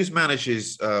 To use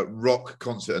Manish's rock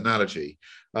concert analogy,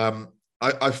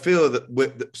 I feel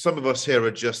that some of us here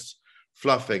are just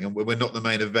fluffing and we're not the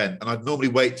main event. And I'd normally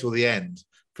wait till the end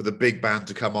for the big band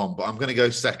to come on, but I'm going to go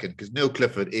second because Neil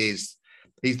Clifford he's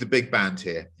the big band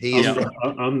here.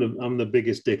 I'm the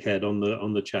biggest dickhead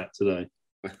on the chat today.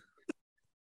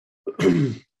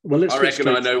 Well, I reckon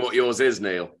I know what yours is,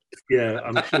 Neil. Yeah,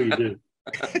 I'm sure you do.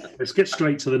 Let's get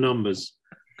straight to the numbers.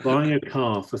 Buying a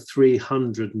car for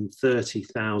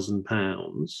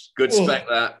 £330,000. Good spec,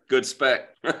 that. Good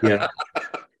spec. Yeah.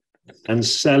 And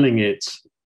selling it,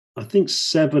 I think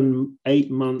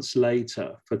 7-8 months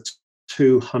later for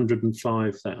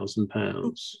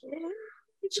 £205,000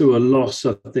 to a loss.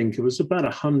 I think it was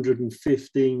about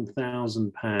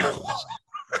 £115,000.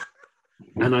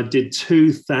 And I did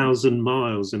 2,000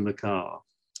 miles in the car.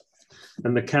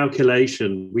 And the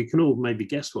calculation, we can all maybe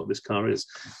guess what this car is.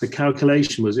 The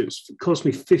calculation was it cost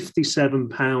me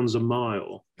 £57 a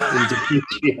mile in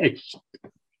depreciation.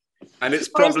 And it's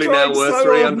probably now worth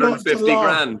 350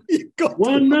 grand.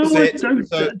 Well, no,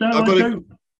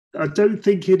 I don't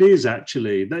think it is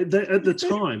actually. They, at the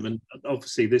time, and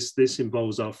obviously this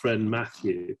involves our friend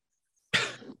Matthew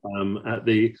at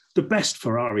the best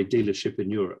Ferrari dealership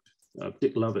in Europe,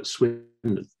 Dick Love at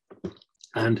Swindon.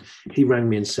 And he rang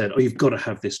me and said, oh, you've got to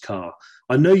have this car.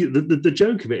 I know you, the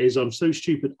joke of it is I'm so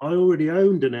stupid. I already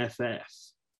owned an FF.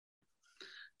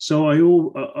 So I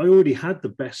already had the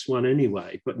best one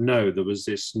anyway. But no, there was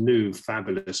this new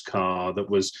fabulous car that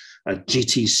was a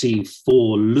GTC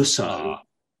 4 Lusso.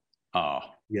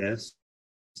 Yes.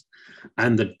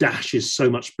 And the dash is so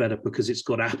much better because it's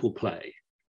got Apple Play.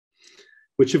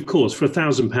 Which, of course, for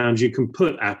 £1,000, you can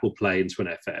put Apple Play into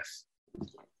an FF.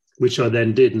 Which I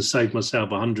then did and saved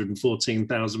myself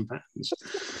 £114,000.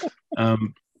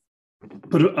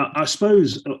 But I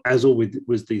suppose, as always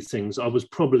with these things, I was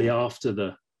probably after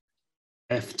the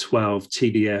F12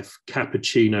 TDF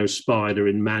Cappuccino Spider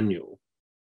in manual.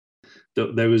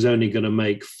 That there was only going to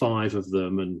make 5 of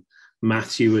them, and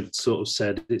Matthew had sort of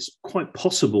said it's quite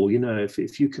possible, you know,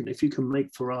 if you can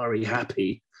make Ferrari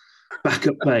happy, back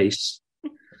at base.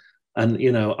 And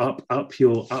you know, up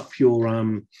your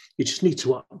you just need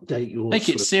to update your take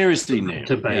it seriously, Neil.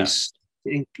 Database.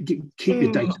 Yeah. Keep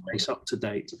your database up to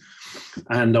date.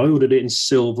 And I ordered it in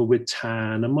silver with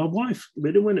tan. And my wife,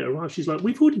 when it arrived, she's like,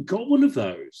 "We've already got one of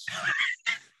those.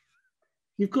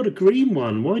 You've got a green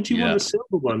one. Why do you want a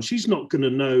silver one?" She's not going to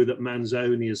know that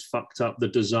Manzoni has fucked up the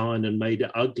design and made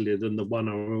it uglier than the one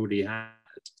I already had.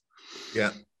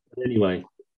 Yeah. But anyway.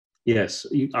 Yes,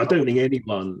 I don't think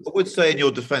anyone... I would say in your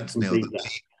defence, Neil,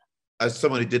 that as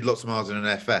someone who did lots of miles in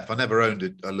an FF, I never owned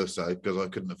a Lusso because I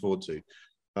couldn't afford to.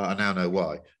 I now know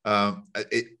why.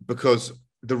 Because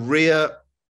the rear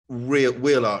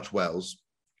wheel arch wells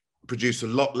produce a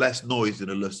lot less noise than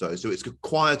a Lusso, so it's a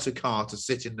quieter car to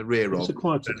sit in the rear of. It's a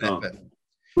quieter car,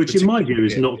 which in my view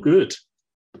is not good.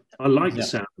 I like the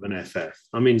sound of an FF.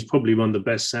 I mean, it's probably one of the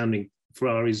best sounding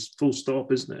Ferraris, full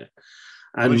stop, isn't it?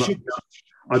 And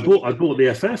I bought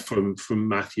the FF from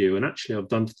Matthew, and actually I've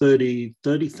done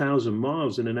 30,000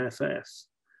 miles in an FF.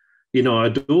 You know, I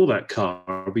adore that car.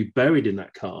 I'll be buried in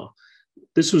that car.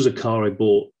 This was a car I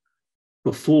bought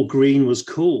before green was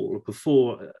cool,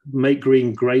 before Make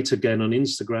Green Great Again on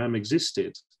Instagram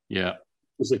existed. Yeah.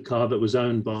 It was a car that was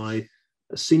owned by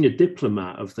a senior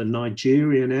diplomat of the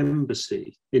Nigerian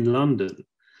embassy in London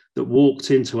that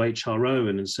walked into HRO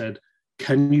and said,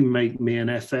 "Can you make me an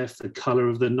FF the color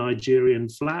of the Nigerian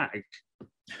flag?"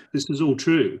 This is all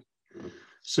true.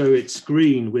 So it's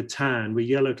green with tan with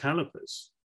yellow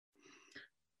calipers.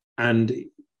 And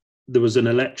there was an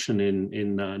election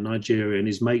in Nigeria and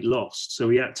his mate lost. So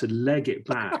he had to leg it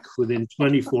back within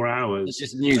 24 hours. I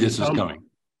just knew this was coming.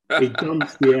 He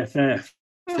dumped the FF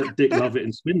at Dick Lovett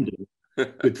in Swindon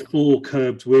with 4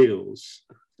 curbed wheels.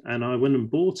 And I went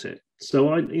and bought it. So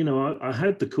I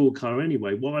had the cool car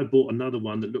anyway. Why I bought another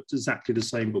one that looked exactly the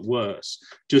same but worse,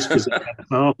 just because it had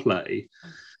CarPlay.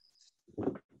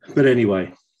 But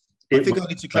anyway, I think I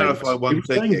need to clarify one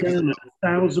thing. Down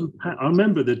 £1,000. I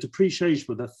remember the depreciation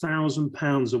was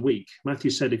 £1,000 a week.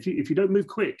 Matthew said, if you don't move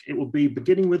quick, it will be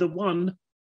beginning with a 1.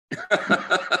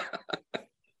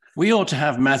 We ought to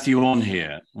have Matthew on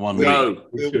here one week.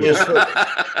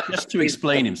 Just to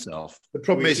explain himself. The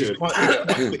problem is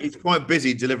he's quite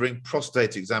busy delivering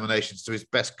prostate examinations to his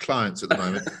best clients at the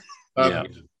moment.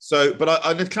 So, but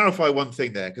I need to clarify one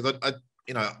thing there, because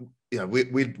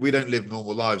we don't live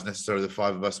normal lives necessarily, the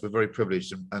 5 of us. We're very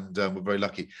privileged and we're very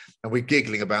lucky. And we're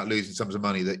giggling about losing sums of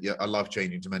money that are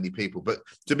life-changing to many people. But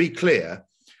to be clear,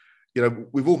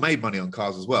 we've all made money on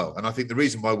cars as well. And I think the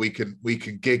reason why we can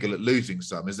giggle at losing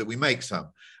some is that we make some.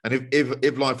 And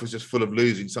if life was just full of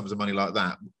losing sums of money like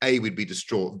that, A, we'd be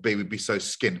distraught, and B, we'd be so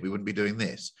skint we wouldn't be doing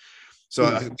this. So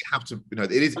I think we have to,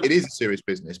 it is a serious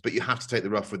business, but you have to take the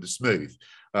rough with the smooth.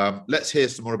 Let's hear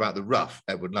some more about the rough,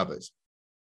 Edward Lovett.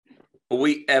 Are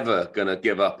we ever going to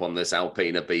give up on this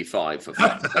Alpina B5 for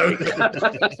fuck's sake?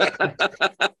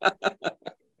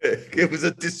 It was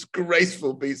a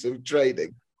disgraceful piece of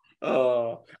trading.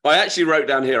 Oh, I actually wrote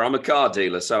down here, I'm a car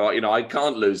dealer, so I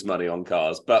can't lose money on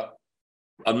cars, but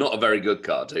I'm not a very good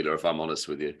car dealer, if I'm honest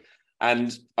with you.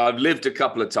 And I've lived a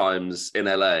couple of times in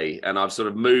LA, and I've sort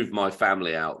of moved my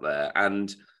family out there.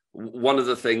 And one of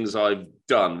the things I've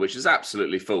done, which is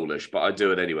absolutely foolish, but I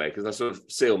do it anyway, because I sort of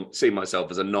see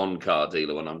myself as a non-car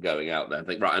dealer when I'm going out there and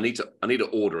think, right, I need to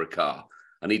order a car.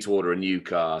 I need to order a new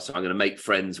car. So I'm going to make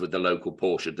friends with the local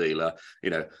Porsche dealer.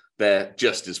 They're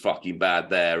just as fucking bad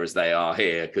there as they are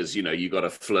here, because, you got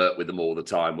to flirt with them all the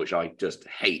time, which I just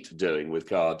hate doing with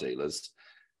car dealers.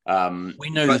 We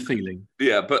know the feeling.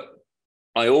 Yeah, but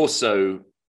I also...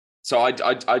 So I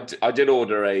did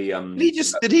order a...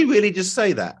 Did he really just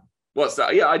say that? What's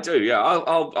that? Yeah, I do. Yeah,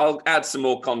 I'll add some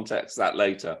more context to that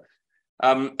later.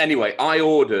 Anyway, I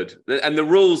ordered, and the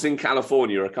rules in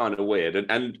California are kind of weird.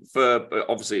 And for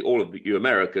obviously all of you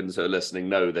Americans who are listening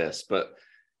know this, but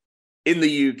in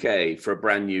the UK, for a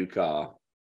brand new car,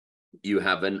 you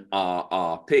have an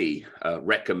RRP,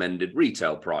 recommended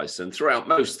retail price. And throughout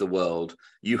most of the world,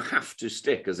 you have to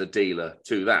stick as a dealer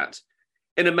to that.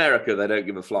 In America, they don't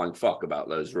give a flying fuck about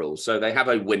those rules. So they have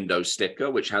a window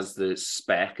sticker, which has the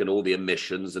spec and all the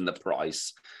emissions and the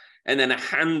price. And then a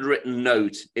handwritten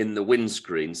note in the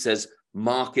windscreen says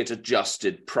market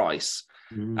adjusted price.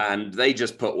 And they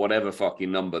just put whatever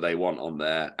fucking number they want on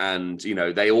there. And,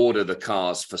 they order the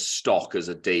cars for stock as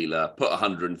a dealer, put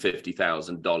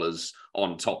 $150,000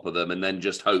 on top of them, and then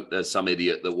just hope there's some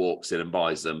idiot that walks in and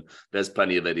buys them. There's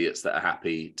plenty of idiots that are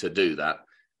happy to do that.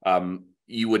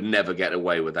 You would never get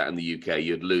away with that in the UK.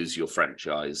 You'd lose your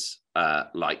franchise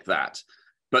like that.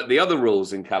 But the other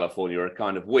rules in California are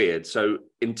kind of weird. So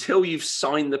until you've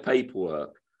signed the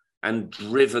paperwork and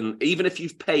driven, even if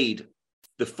you've paid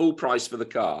the full price for the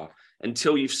car,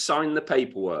 until you've signed the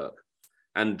paperwork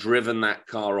and driven that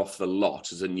car off the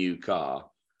lot as a new car,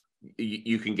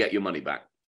 you can get your money back.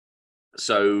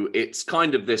 So it's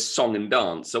kind of this song and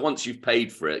dance. So once you've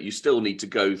paid for it, you still need to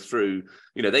go through,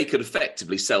 they could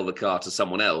effectively sell the car to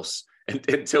someone else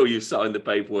until you've signed the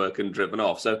paperwork and driven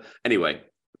off. So anyway,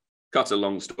 cut a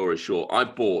long story short, I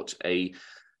bought a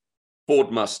Ford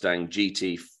Mustang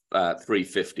GT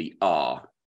 350R,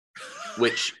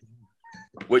 which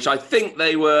I think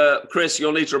they were, Chris,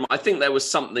 you'll need to remember, I think there was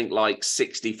something like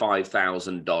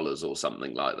 $65,000 or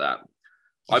something like that.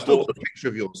 I bought a picture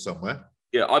of yours somewhere.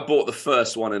 Yeah, I bought the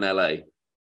first one in LA,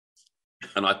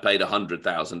 and I paid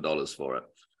 $100,000 for it.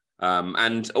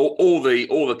 And all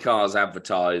the cars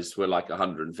advertised were like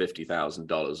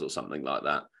 $150,000 or something like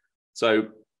that. So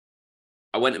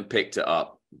I went and picked it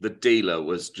up, The dealer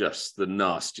was just the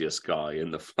nastiest guy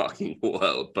in the fucking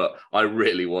world, but I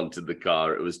really wanted the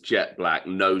car. It was jet black,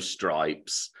 no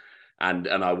stripes, and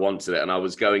I wanted it. And I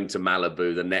was going to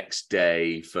Malibu the next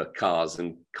day for cars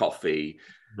and coffee.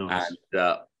 Nice.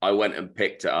 And I went and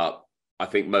picked it up. I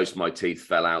think most of my teeth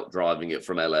fell out driving it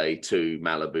from LA to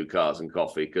Malibu Cars and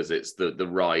Coffee, because it's the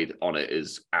ride on it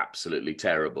is absolutely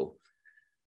terrible.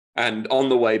 And on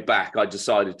the way back, I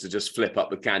decided to just flip up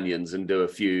the canyons and do a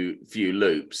few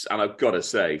loops. And I've got to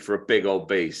say, for a big old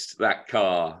beast, that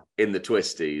car in the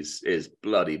twisties is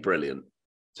bloody brilliant.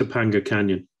 Topanga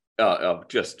Canyon.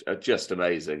 Just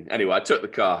amazing. Anyway, I took the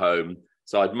car home.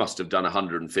 So I must have done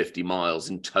 150 miles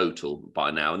in total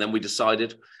by now. And then we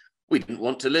decided we didn't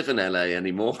want to live in LA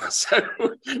anymore. So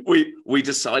we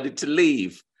decided to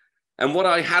leave. And what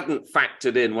I hadn't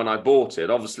factored in when I bought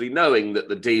it, obviously knowing that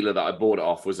the dealer that I bought it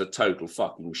off was a total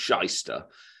fucking shyster.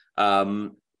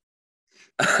 Obviously,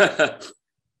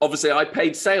 I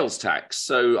paid sales tax.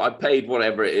 So I paid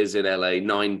whatever it is in LA,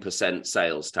 9%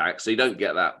 sales tax. So you don't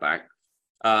get that back.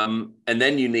 And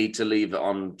then you need to leave it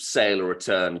on sale or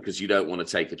return because you don't want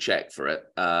to take a check for it.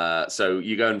 So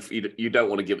you go and you don't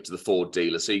want to give it to the Ford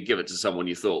dealer. So you give it to someone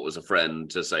you thought was a friend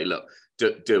to say, look,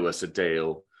 do us a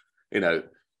deal.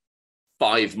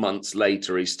 5 months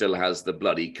later, he still has the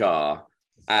bloody car.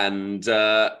 And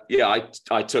I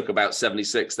took about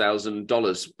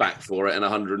 $76,000 back for it in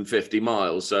 150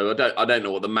 miles. So I don't know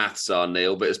what the maths are,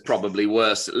 Neil, but it's probably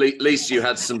worse. At least you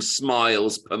had some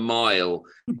smiles per mile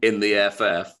in the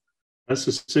FF. That's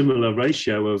a similar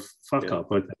ratio of fuck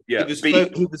up, I think. Yeah,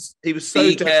 he was so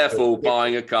be careful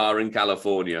buying a car in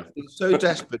California. He was so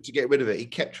desperate to get rid of it. He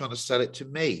kept trying to sell it to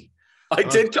me. I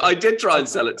did try and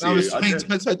sell it to you. I was saying to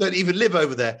myself, I don't even live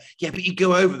over there. Yeah, but you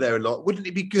go over there a lot. Wouldn't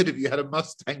it be good if you had a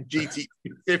Mustang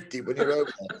GT50 when you're over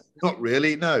there? Not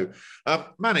really, no.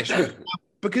 Manish,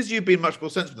 because you've been much more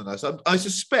sensible than us, I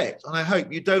suspect and I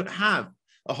hope you don't have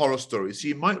a horror story, so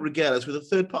you might regale us with a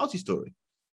third-party story.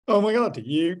 Oh my God,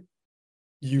 you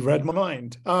read my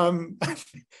mind.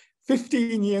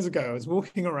 15 years ago, I was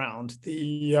walking around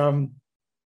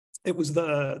it was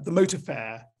the motor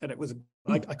fair, and it was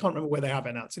I can't remember where they have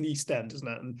it now. It's in East End, isn't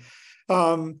it?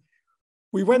 And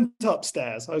we went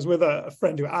upstairs. I was with a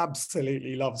friend who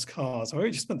absolutely loves cars. We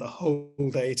just spent the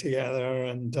whole day together,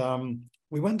 and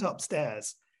we went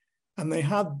upstairs, and they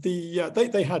had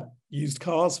they had used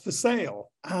cars for sale,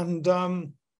 and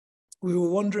we were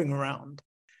wandering around,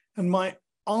 and my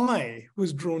eye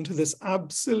was drawn to this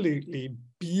absolutely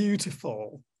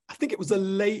beautiful, I think it was a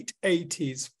late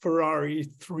 80s Ferrari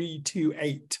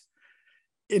 328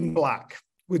 in black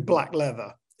with black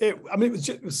leather. It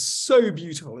was so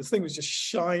beautiful. This thing was just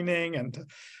shining, and I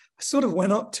sort of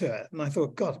went up to it and I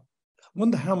thought, God, I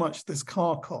wonder how much this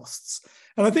car costs.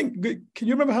 And I think, can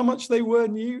you remember how much they were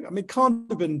new? I mean, it can't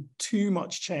have been too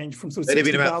much change from sort of they'd have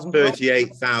been about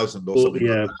 38,000 or something.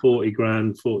 Yeah, 40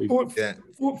 grand,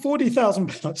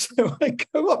 40,000 pounds. So I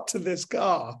go up to this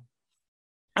car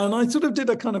and I sort of did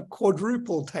a kind of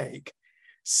quadruple take,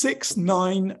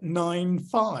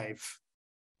 6,995.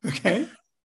 Okay.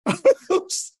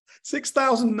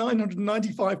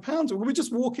 £6,995. We were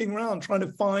just walking around trying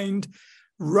to find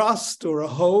rust or a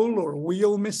hole or a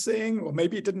wheel missing, or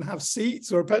maybe it didn't have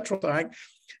seats or a petrol tank.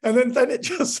 And then it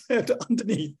just said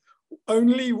underneath,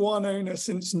 only one owner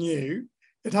since new.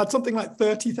 It had something like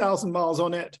 30,000 miles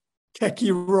on it,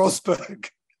 Keke Rosberg.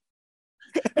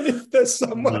 And if there's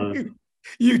someone who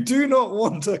you do not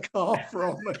want a car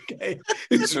from, okay,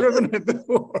 who's driven it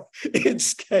before,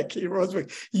 it's Keke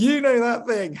Rosberg. You know that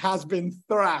thing has been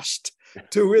thrashed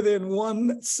to within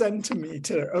 1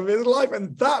 centimetre of his life.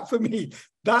 And that, for me,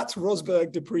 that's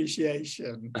Rosberg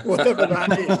depreciation, whatever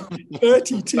that is.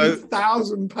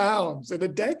 £32,000 in a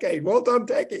decade. Well done,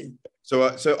 Keke. So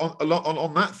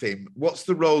on that theme, what's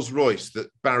the Rolls Royce that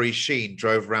Barry Sheen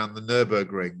drove around the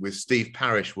Nürburgring with Steve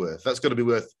Parish worth? That's got to be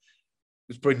worth,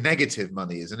 it's probably negative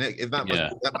money, isn't it?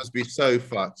 That must be so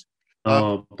fucked.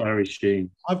 Barry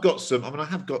Sheen. I have got some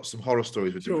horror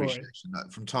stories with depreciation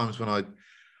from times when I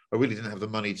really didn't have the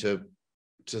money to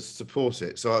support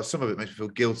it. So some of it makes me feel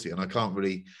guilty, and I can't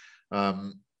really.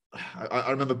 I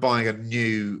remember buying a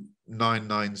new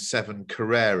 997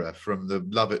 Carrera from the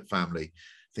Lovett family,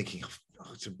 thinking,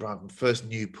 it's a first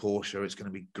new Porsche, it's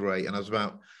going to be great. And I was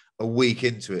about a week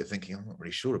into it thinking, I'm not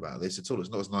really sure about this at all. It's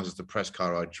not as nice as the press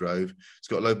car I drove. It's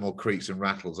got a load more creaks and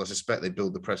rattles. I suspect they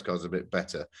build the press cars a bit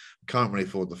better. Can't really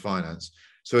afford the finance.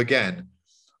 So again,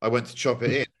 I went to chop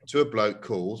it in to a bloke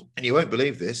called, and you won't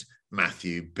believe this,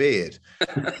 Matthew Beard.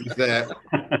 He's there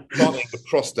donning the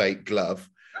prostate glove.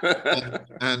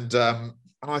 And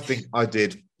I think I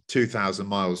did 2,000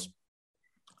 miles,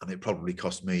 and it probably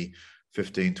cost me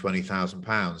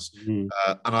 £20,000.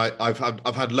 And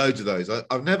I've had loads of those.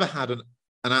 I've never had an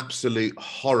absolute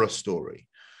horror story.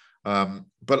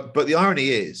 But the irony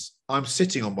is, I'm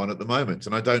sitting on one at the moment,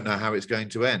 and I don't know how it's going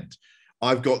to end.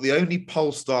 I've got the only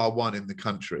Polestar one in the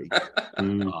country,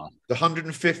 the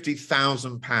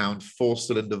 £150,000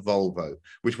 four-cylinder Volvo,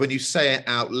 which, when you say it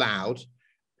out loud,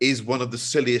 is one of the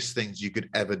silliest things you could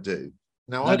ever do.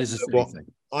 Now, I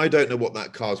don't know what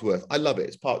that car's worth. I love it.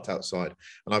 It's parked outside,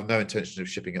 and I've no intention of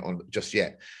shipping it on just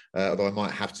yet, although I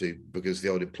might have to, because the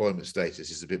old employment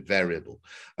status is a bit variable.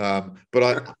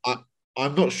 But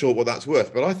I'm not sure what that's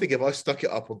worth. But I think if I stuck it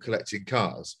up on collecting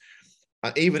cars,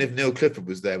 and even if Neil Clifford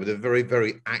was there with a very,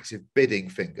 very active bidding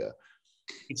finger,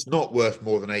 it's not worth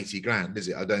more than 80 grand, is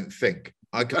it? I don't think.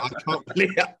 I can't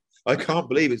believe it. I can't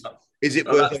believe it. Is it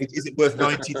worth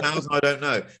 90,000? I don't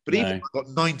know. But even if I got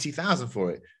 90,000 for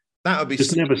it, that would be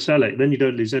just never sell it. Then you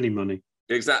don't lose any money.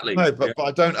 Exactly. No, but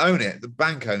I don't own it. The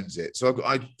bank owns it. So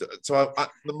my answer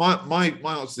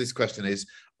to this question is,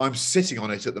 I'm sitting on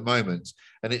it at the moment,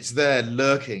 and it's there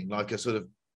lurking like a sort of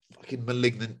fucking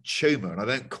malignant tumor, and I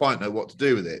don't quite know what to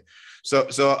do with it. So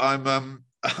I'm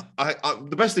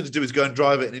the best thing to do is go and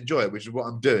drive it and enjoy it, which is what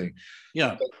I'm doing.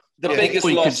 Yeah. The biggest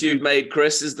loss you've made,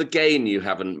 Chris, is the gain you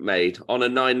haven't made on a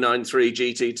 993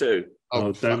 GT2.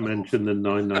 Oh, don't mention the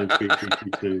 993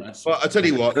 GT2. Well, I tell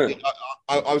you what,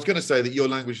 I was going to say that your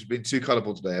language has been too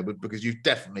colourful today, because you're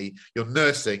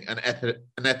nursing an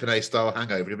Epinay style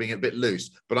hangover. You're being a bit loose,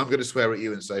 but I'm going to swear at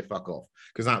you and say fuck off,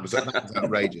 because that was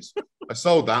outrageous. I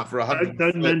sold that for 100.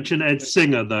 Don't mention Ed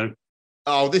Singer though.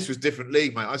 Oh, this was different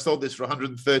league, mate. I sold this for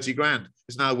 130 grand.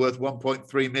 It's now worth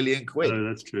 1.3 million quid. Oh,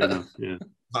 that's true enough. Yeah.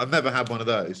 I've never had one of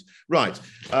those. Right.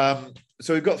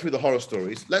 So we've got through the horror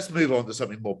stories. Let's move on to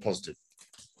something more positive.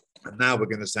 And now we're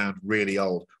going to sound really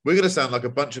old. We're going to sound like a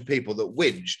bunch of people that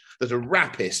whinge that a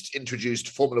rapist introduced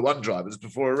Formula One drivers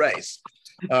before a race,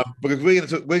 because we're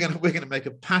going to make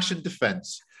a passionate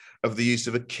defence of the use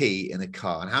of a key in a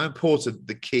car and how important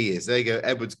the key is. There you go.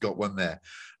 Edward's got one there.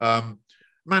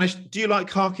 Manish, do you like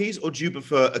car keys, or do you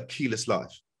prefer a keyless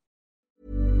life?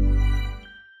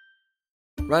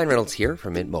 Ryan Reynolds here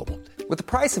from Mint Mobile. With the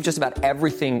price of just about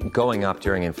everything going up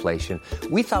during inflation,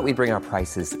 we thought we'd bring our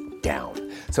prices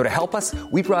down. So to help us,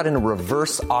 we brought in a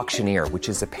reverse auctioneer, which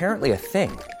is apparently a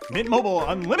thing. Mint Mobile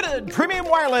Unlimited Premium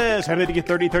Wireless. How to get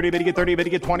 30, 30, bit to get 30, bit to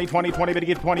get 20, 20, 20, bit to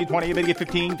get 20, 20, bit to get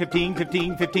 15, 15,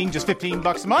 15, 15, just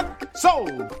 $15 a month?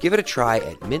 Sold! Give it a try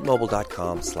at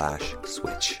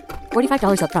mintmobile.com/switch.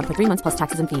 $45 up front for 3 months plus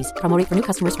taxes and fees. Promo rate for new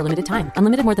customers for limited time.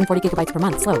 Unlimited more than 40 gigabytes per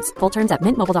month. Slows full terms at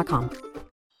mintmobile.com.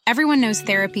 Everyone knows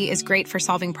therapy is great for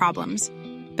solving problems,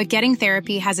 but getting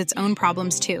therapy has its own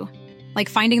problems too, like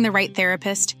finding the right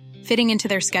therapist, fitting into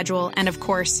their schedule, and of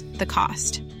course, the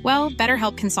cost. Well,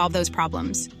 BetterHelp can solve those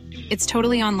problems. It's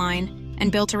totally online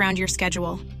and built around your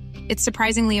schedule. It's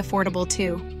surprisingly affordable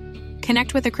too.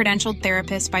 Connect with a credentialed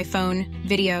therapist by phone,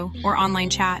 video, or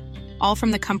online chat, all from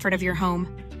the comfort of your home.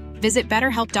 Visit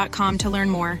BetterHelp.com to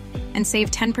learn more and save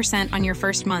 10% on your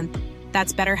first month.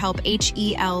 That's BetterHelp,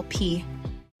 H-E-L-P.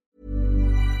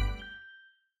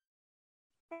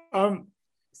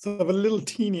 So I have a little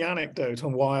teeny anecdote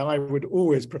on why I would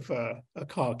always prefer a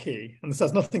car key. And this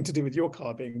has nothing to do with your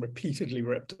car being repeatedly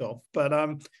ripped off, but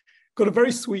got a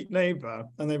very sweet neighbor,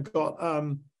 and they've got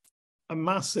a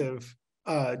massive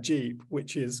Jeep,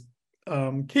 which is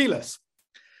keyless.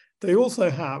 They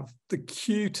also have the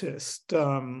cutest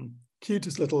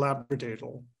little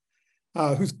Labradoodle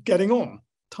who's getting on,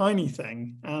 tiny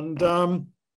thing. And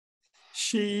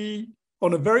she,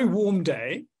 on a very warm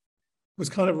day, was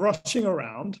kind of rushing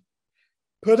around,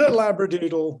 put her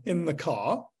Labradoodle in the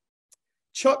car,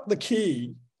 chucked the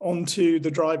key onto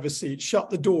the driver's seat, shut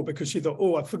the door because she thought,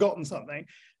 oh, I've forgotten something.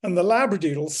 And the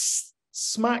Labradoodle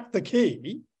smacked the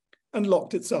key and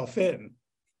locked itself in.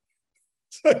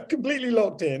 So completely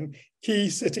locked in, key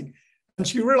sitting. And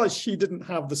she realized she didn't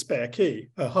have the spare key.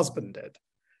 Her husband did.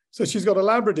 So she's got a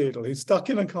Labradoodle who's stuck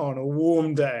in a car on a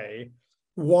warm day,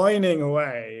 whining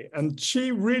away, and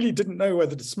she really didn't know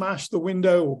whether to smash the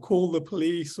window or call the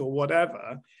police or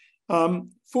whatever.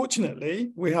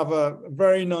 Fortunately, we have a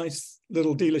very nice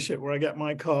little dealership where I get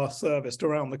my car serviced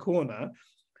around the corner.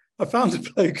 I found a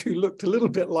bloke who looked a little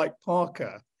bit like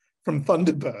Parker from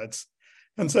Thunderbirds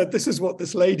and said, this is what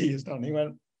this lady has done. He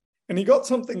went, and he got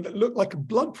something that looked like a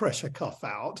blood pressure cuff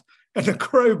out and a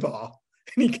crowbar.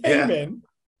 And he came in.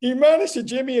 He managed to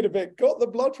jimmy it a bit, got the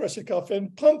blood pressure cuff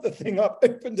in, pumped the thing up,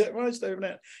 opened it, managed to open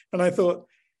it. And I thought,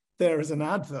 there is an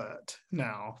advert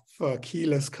now for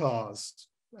keyless cars.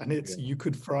 And it's, you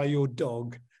could fry your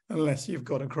dog unless you've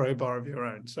got a crowbar of your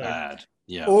own. So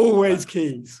always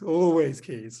keys, always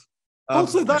keys.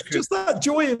 Also, that just that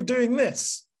joy of doing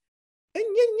this.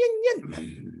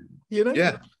 You know?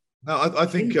 Yeah. No, I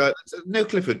think, Neil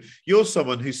Clifford, you're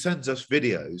someone who sends us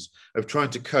videos of trying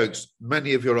to coax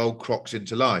many of your old crocs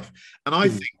into life. And I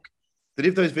think that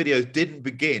if those videos didn't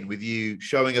begin with you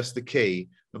showing us the key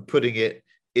and putting it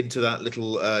into that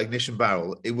little ignition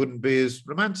barrel, it wouldn't be as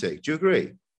romantic. Do you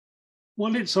agree?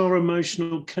 Well, it's our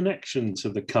emotional connection to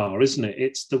the car, isn't it?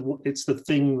 It's the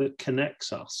thing that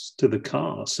connects us to the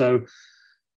car. So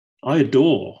I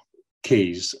adore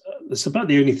keys. It's about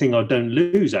the only thing I don't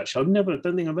lose, actually. I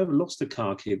don't think I've ever lost a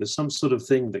car key. There's some sort of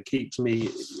thing that keeps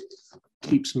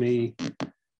me.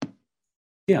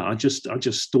 Yeah, I just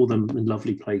store them in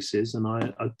lovely places, and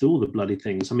I adore the bloody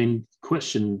things. I mean,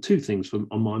 two things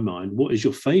on my mind. What is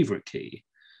your favourite key?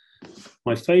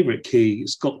 My favourite key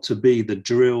has got to be the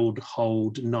drilled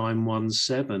hold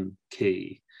 917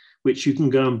 key, which you can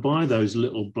go and buy those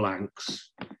little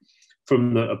blanks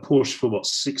from a Porsche for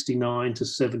 69 to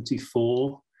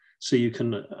 74. So you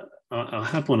can, I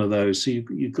have one of those. So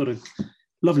you've got a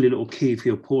lovely little key for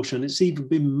your Porsche, and it's even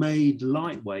been made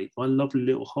lightweight by lovely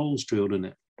little holes drilled in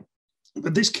it.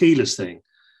 But this keyless thing,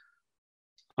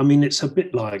 I mean, it's a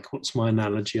bit like, what's my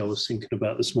analogy I was thinking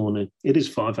about this morning? It is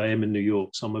 5 a.m. in New York,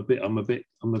 so I'm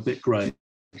a bit grey.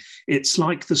 It's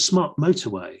like the smart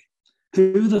motorway.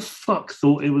 Who the fuck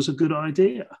thought it was a good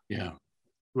idea? Yeah.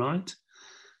 Right?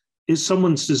 Is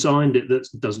someone's designed it that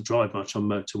doesn't drive much on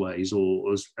motorways,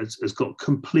 or has got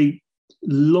complete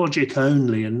logic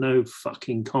only and no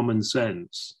fucking common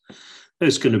sense?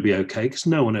 It's going to be okay because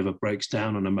no one ever breaks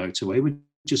down on a motorway. We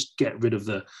just get rid of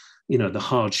the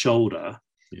hard shoulder.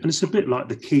 Yeah. And it's a bit like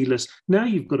the keyless. Now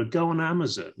you've got to go on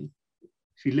Amazon,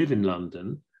 if you live in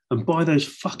London, and buy those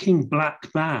fucking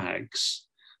black bags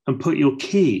and put your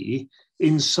key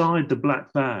inside the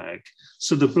black bag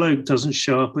so the bloke doesn't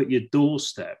show up at your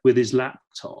doorstep with his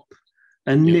laptop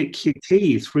and nick your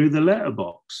key through the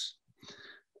letterbox.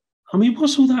 I mean,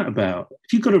 what's all that about?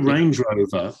 If you've got a Range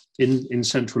Rover in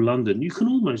central London, you can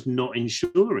almost not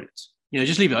insure it. Yeah,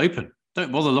 just leave it open.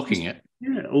 Don't bother locking it.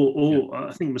 Yeah, or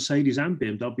I think Mercedes and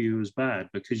BMW is bad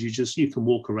because you can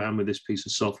walk around with this piece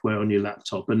of software on your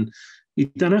laptop and you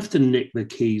don't have to nick the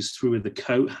keys through the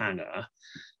coat hanger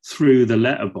through the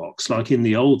letterbox like in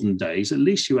the olden days. At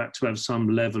least you had to have some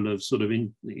level of sort of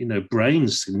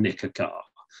brains to nick a car.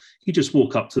 You just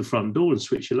walk up to the front door and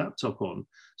switch your laptop on.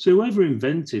 So whoever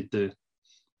invented the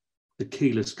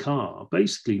keyless car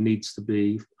basically needs to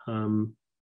be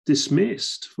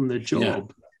dismissed from their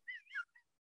job. Yeah.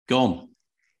 Gone.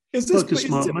 Is this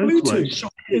Bluetooth?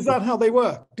 Is that how they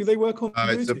work? Do they work on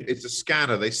Bluetooth? It's a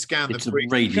scanner. They scan the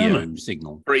radio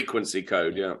signal. Frequency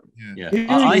code, yeah.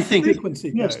 I think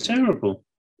it's terrible.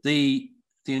 The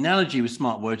analogy with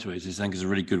smart motorways is a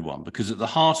really good one because at the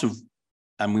heart of,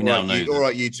 and we now know. All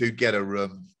right, you two, get a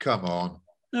room. Come on.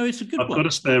 No, it's a good one. I've got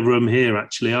a spare room here,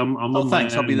 actually.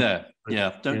 Thanks. I'll be there.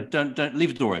 Yeah. Don't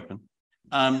leave the door open.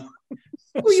 Smart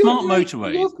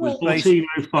motorways was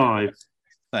 1405.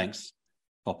 Thanks.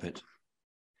 Pop it.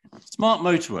 Smart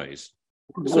motorways.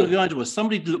 So the idea was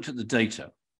somebody looked at the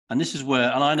data, and this is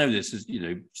where, and I know this is,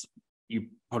 you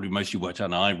probably mostly worked out,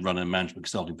 and I run a management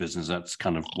consulting business. That's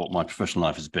kind of what my professional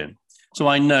life has been. So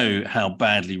I know how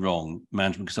badly wrong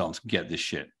management consultants can get this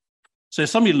shit. So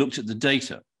somebody looked at the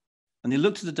data, and they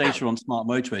looked at the data on smart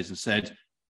motorways and said,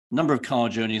 number of car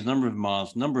journeys, number of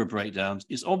miles, number of breakdowns.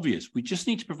 It's obvious. We just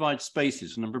need to provide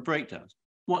spaces for number of breakdowns.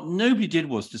 What nobody did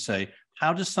was to say,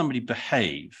 how does somebody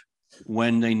behave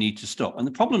when they need to stop? And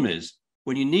the problem is,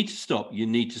 when you need to stop, you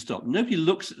need to stop. Nobody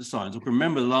looks at the signs or can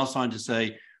remember the last sign to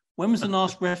say, when was the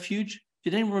last refuge?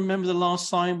 Did anyone remember the last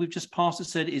sign we've just passed that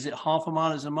said, is it half a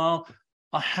mile, is it a mile?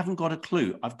 I haven't got a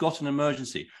clue. I've got an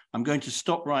emergency. I'm going to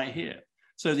stop right here.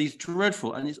 So these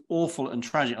dreadful, and it's awful and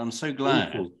tragic. I'm so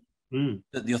glad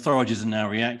that the authorities have now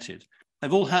reacted.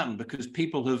 They've all happened because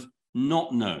people have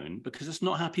not known, because it's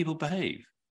not how people behave.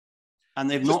 And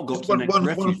they've not got to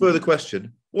one further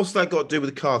question. What's that got to do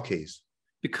with the car keys?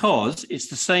 Because it's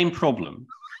the same problem.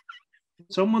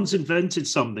 Someone's invented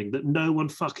something that no one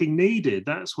fucking needed.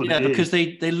 That's what it is. Yeah, because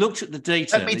they looked at the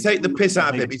data. Let me take the piss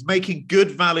out of him. He's making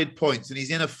good, valid points and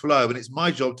he's in a flow and it's my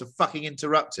job to fucking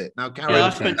interrupt it. Now, carry on. I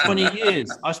spent 20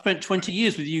 years. I spent 20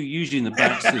 years with you usually in the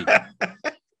back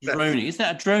seat. Droning. Is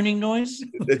that a droning noise?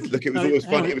 Look, it was always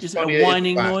funny. It was funnier. A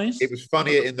whining noise? It was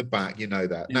funnier in the back. You know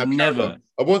that. Now, never.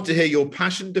 I want to hear your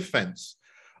passionate defense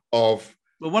of.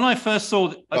 Well, when I first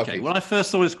saw when I first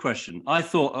saw this question, I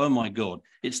thought, oh my God,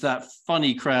 it's that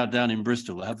funny crowd down in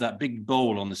Bristol that have that big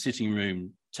bowl on the sitting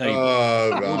room table.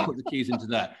 Oh, right. We'll put the keys into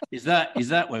that. Is that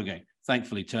where we're going?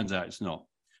 Thankfully, turns out it's not.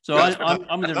 So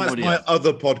I'm with everybody that's my else.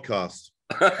 other podcast.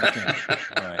 Okay.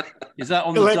 All right. Is that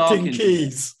on the dark Collecting internet?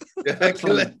 keys.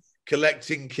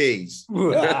 Collecting keys.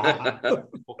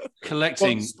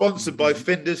 Collecting. Sponsored by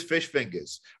Finder's Fish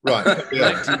Fingers. Right.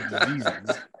 Collecting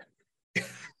diseases.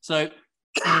 So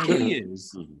the key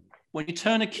is, when you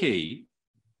turn a key,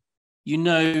 you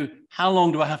know, how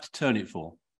long do I have to turn it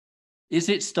for? Is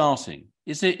it starting?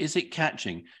 Is it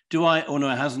catching? Do I, oh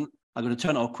no, it hasn't. I've got to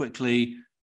turn it off quickly,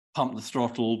 pump the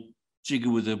throttle,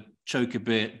 jiggle with the choke a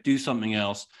bit, do something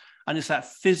else. And it's that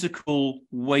physical,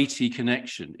 weighty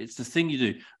connection. It's the thing you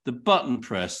do. The button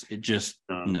press, it just,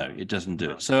 no, it doesn't do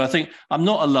it. So I think, I'm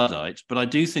not a Luddite, but I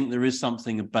do think there is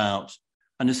something about,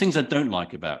 and there's things I don't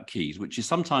like about keys, which is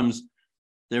sometimes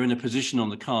they're in a position on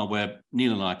the car where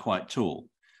Neil and I are quite tall.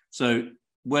 So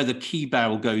where the key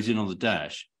barrel goes in on the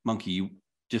dash, Monkey, you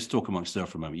just talk amongst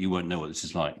yourself for a moment. You won't know what this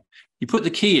is like. You put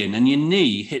the key in and your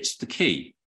knee hits the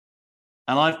key.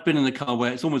 And I've been in the car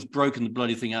where it's almost broken the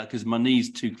bloody thing out because my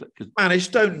knee's too... Manish,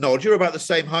 don't nod. You're about the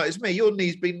same height as me. Your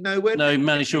knee's been nowhere. No,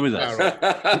 Manish, you're with us.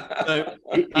 So,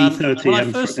 E30 when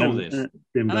I first saw this,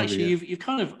 and actually,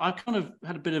 I've kind of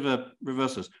had a bit of a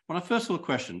reversal. When I first saw the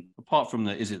question, apart from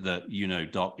the, is it the,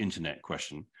 dark internet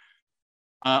question,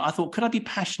 I thought, could I be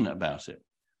passionate about it?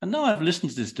 And now I've listened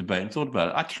to this debate and thought about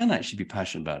it, I can actually be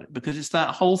passionate about it because it's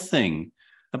that whole thing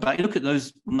about, you look at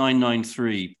those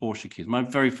 993 Porsche keys, my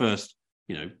very first,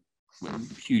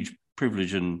 huge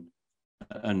privilege and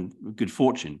good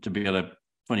fortune to be able to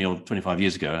 20 or 25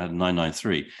 years ago, I had a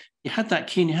 993. You had that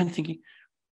key in your hand thinking,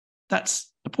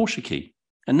 that's a Porsche key.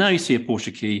 And now you see a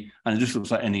Porsche key and it just looks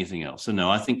like anything else. So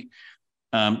no, I think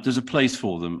there's a place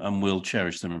for them and we'll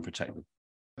cherish them and protect them.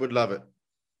 Would love it.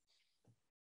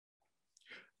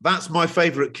 That's my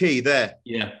favourite key there.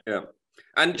 Yeah.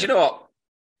 And do you know what?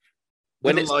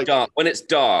 When it's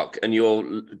dark and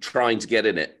you're trying to get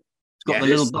in it,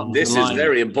 this is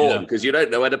very important because you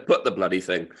don't know where to put the bloody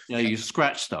thing. Yeah, you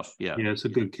scratch stuff. Yeah, it's a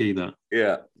good key, that.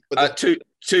 Yeah.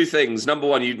 Two things. Number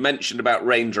one, you mentioned about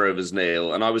Range Rovers,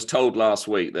 Neil, and I was told last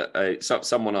week that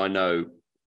someone I know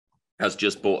has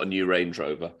just bought a new Range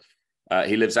Rover.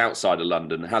 He lives outside of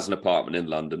London, has an apartment in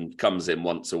London, comes in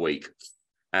once a week,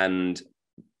 and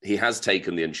he has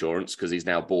taken the insurance because he's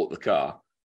now bought the car.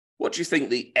 What do you think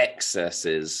the excess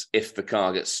is if the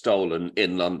car gets stolen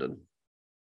in London?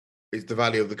 It's the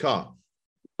value of the car.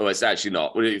 Oh, it's actually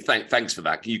not. Well, thanks for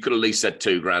that. You could at least said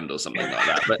 £2,000 or something like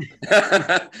that. But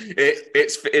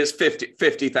it's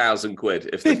 50,000 quid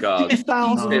if the car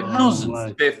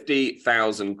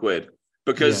 50,000 quid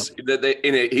because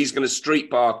he's going to street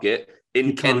park it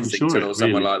in Kensington or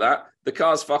somewhere like that. The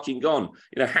car's fucking gone.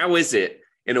 How is it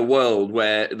in a world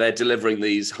where they're delivering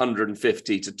these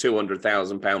 150 to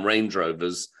 200,000 pound Range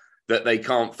Rovers that they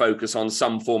can't focus on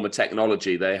some form of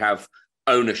technology they have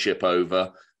ownership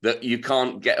over, that you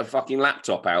can't get a fucking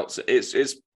laptop out? So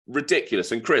it's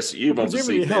ridiculous. And Chris, you've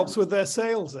obviously helps with their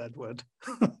sales, Edward.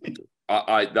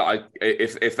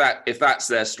 If that's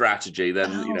their strategy,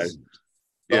 then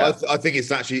I think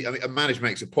it's actually. I mean, Manish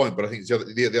makes a point, but I think it's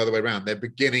the other way around. They're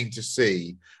beginning to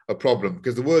see a problem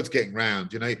because the word's getting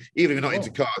round. Even if you're not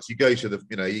into cars, you go to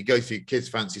you go to your kids'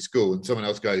 fancy school, and someone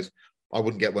else goes, "I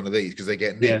wouldn't get one of these because they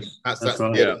get nicked." Yes, that's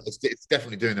right. It's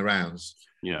definitely doing the rounds.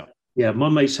 Yeah, my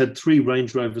mate's had 3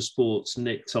 Range Rover Sports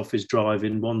nicked off his drive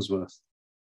in Wandsworth.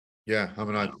 Yeah, I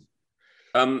mean,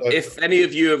 if any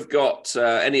of you have got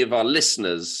any of our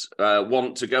listeners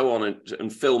want to go on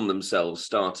and film themselves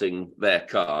starting their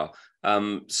car,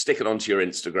 stick it onto your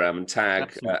Instagram and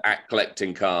tag at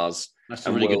Collecting Cars. That's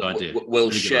a really good idea.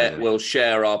 We'll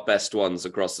share our best ones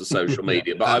across the social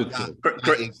media. But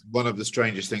that is one of the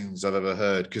strangest things I've ever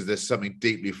heard because there's something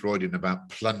deeply Freudian about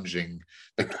plunging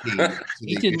the key to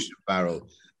the ignition barrel.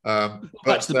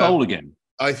 That's the bowl again.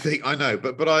 I think I know,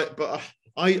 but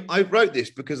I wrote this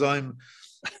because I'm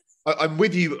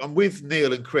with you. I'm with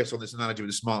Neil and Chris on this analogy with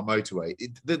the smart motorway.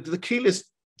 The keyless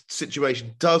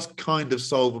situation does kind of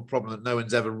solve a problem that no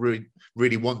one's ever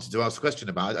really wanted to ask a question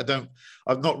about.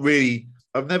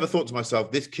 I've never thought to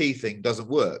myself, this key thing doesn't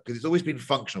work because it's always been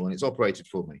functional and it's operated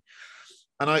for me.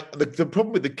 And the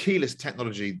problem with the keyless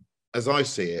technology, as I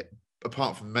see it,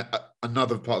 apart from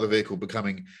another part of the vehicle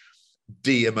becoming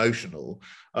de-emotional,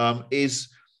 is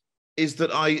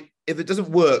that if it doesn't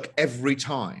work every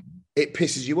time, it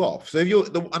pisses you off. So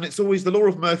and it's always the law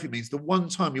of Murphy means the one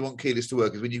time you want keyless to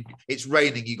work is when it's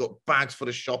raining, you got bags full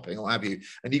of shopping or what have you,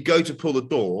 and you go to pull the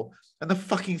door and the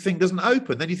fucking thing doesn't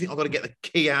open. Then you think, I've got to get the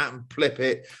key out and flip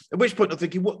it. At which point I'm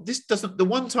thinking, the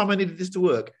one time I needed this to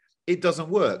work, it doesn't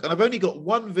work. And I've only got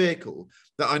one vehicle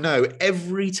that I know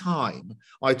every time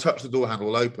I touch the door handle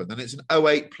will open, and it's an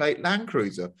 08 plate Land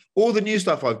Cruiser. All the new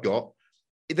stuff I've got,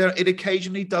 it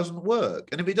occasionally doesn't work.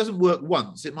 And if it doesn't work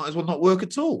once, it might as well not work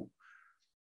at all.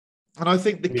 And I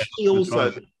think the key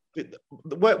also,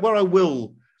 where I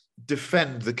will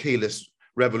defend the keyless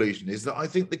revolution, is that I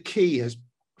think the key has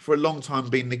for a long time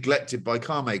been neglected by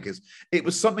car makers. It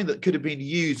was something that could have been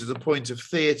used as a point of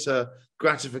theatre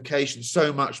gratification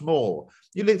so much more.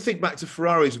 You think back to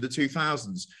Ferraris of the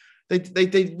 2000s.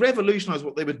 They revolutionized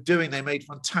what they were doing. They made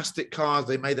fantastic cars.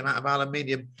 They made them out of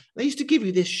aluminium. They used to give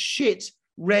you this shit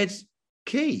red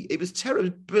key. It was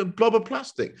terrible, blob of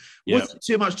plastic. Was it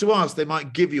too much to ask? They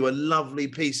might give you a lovely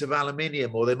piece of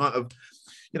aluminium, or they might have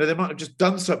just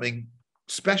done something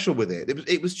special with it.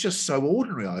 It was just so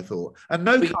ordinary, I thought. And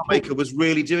no car maker was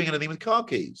really doing anything with car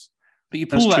keys. But you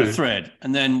pull that thread,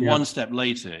 and then one step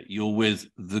later, you're with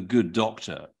the good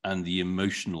doctor and the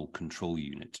emotional control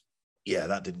unit. Yeah,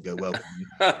 that didn't go well.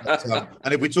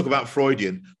 And if we talk about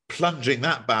Freudian, plunging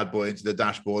that bad boy into the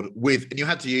dashboard and you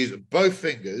had to use both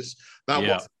fingers,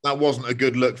 that wasn't a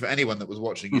good look for anyone that was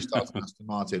watching you start Aston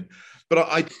Martin. But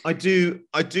I do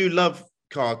love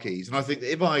car keys, and I think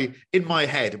that if I, in my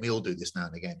head, and we all do this now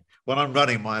and again, when I'm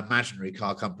running my imaginary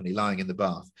car company lying in the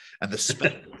bath, and the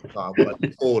spec of the car, what I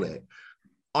call it,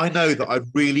 I know that I'd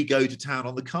really go to town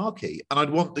on the car key, and I'd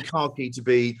want the car key to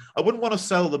be, I wouldn't want to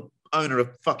sell the owner a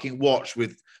fucking watch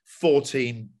with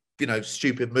 14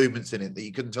 stupid movements in it that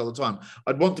you couldn't tell the time.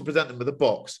 I'd want to present them with a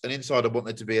box, and inside I want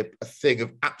there to be a thing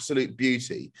of absolute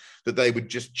beauty that they would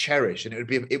just cherish, and it would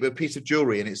be a piece of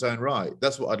jewelry in its own right.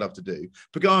 That's what I'd love to do.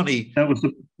 Pagani. That was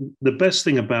the best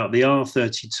thing about the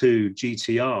R32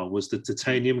 GTR was the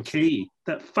titanium key.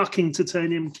 That fucking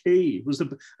titanium key was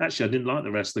actually, I didn't like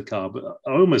the rest of the car, but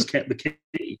I almost kept the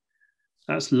key.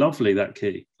 That's lovely, that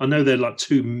key. I know they're like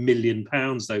 £2 million,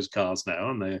 those cars now,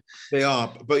 aren't they? They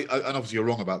are, and obviously you're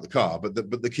wrong about the car, but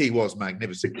the key was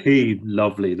magnificent. The key,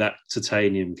 lovely, that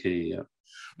titanium key, yeah.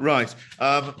 Right.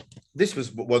 This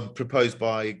was one proposed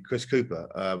by Chris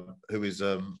Cooper, who is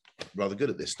rather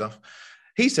good at this stuff.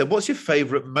 He said, what's your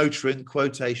favourite motoring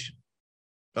quotation?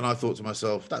 And I thought to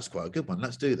myself, that's quite a good one.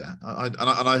 Let's do that.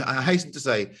 I hasten to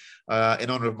say, in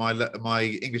honour of my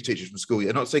English teachers from school,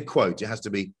 not to say quote, it has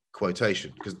to be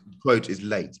quotation, because quote is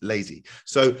lazy.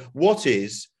 So what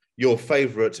is your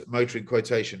favourite motoring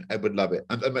quotation? Edward Lovett.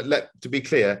 And to be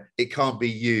clear, it can't be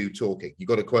you talking. You've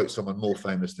got to quote someone more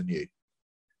famous than you.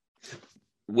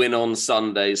 Win on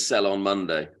Sunday, sell on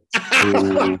Monday.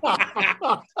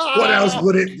 What else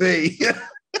would it be?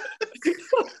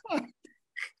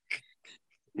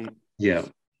 Yeah.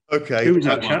 Okay. Who was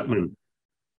that Chapman?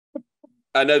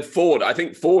 I know Ford. I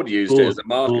think Ford used it as a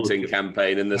marketing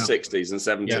campaign in the 60s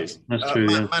and 70s. Yeah, that's true.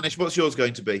 Manish, what's yours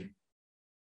going to be?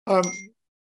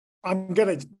 I've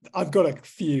got a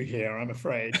few here, I'm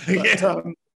afraid. But,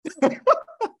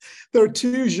 there are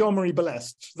two Jean-Marie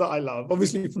Balestre that I love.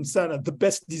 Obviously from Senna, the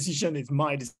best decision is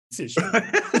my decision,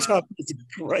 which I think is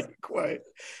a great quote.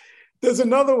 There's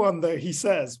another one, though, he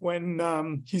says,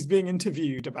 when he's being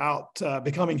interviewed about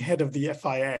becoming head of the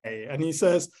FIA, and he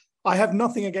says, I have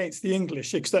nothing against the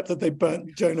English except that they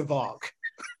burnt Joan of Arc,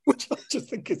 which I just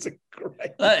think is a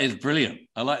great... That is brilliant.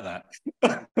 I like that.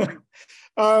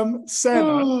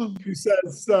 Senna, who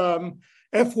says,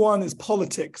 F1 is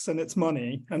politics and it's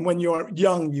money, and when you're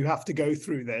young, you have to go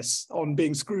through this, on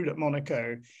being screwed at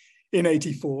Monaco in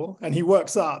 84, and he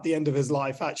works out at the end of his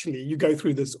life, actually, you go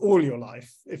through this all your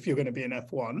life if you're going to be in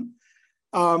F1.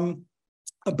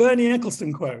 A Bernie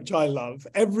Ecclestone quote, which I love,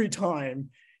 every time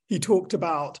he talked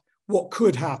about what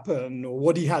could happen or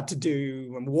what he had to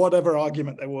do and whatever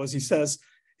argument there was,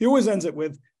 he always ends it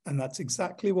with, and that's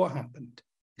exactly what happened.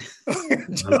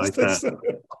 Like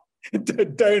that.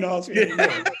 Don't ask me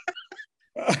anymore.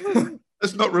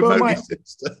 That's not remotely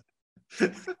sister.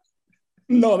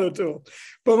 Not at all.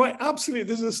 But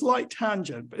there's a slight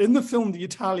tangent. But in the film The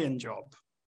Italian Job,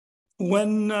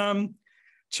 when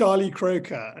Charlie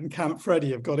Croker and Camp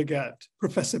Freddy have got to get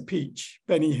Professor Peach,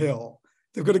 Benny Hill,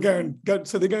 they've got to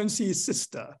so they go and see his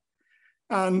sister,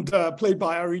 and played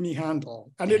by Irene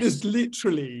Handel. And it is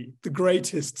literally the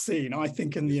greatest scene, I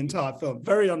think, in the entire film.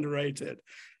 Very underrated.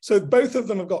 So both of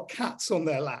them have got cats on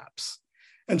their laps.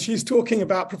 And she's talking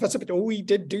about Professor Pitt. Oh, he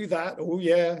did do that. Oh,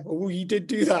 yeah. Oh, he did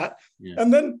do that. Yeah.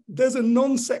 And then there's a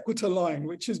non sequitur line,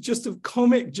 which is just a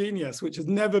comic genius, which has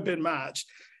never been matched.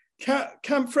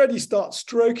 Camp Freddy starts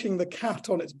stroking the cat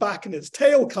on its back and its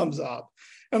tail comes up.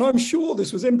 And I'm sure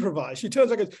this was improvised. She turns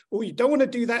around and goes, oh, you don't want to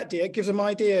do that, dear. Gives them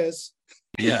ideas.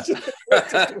 Yeah.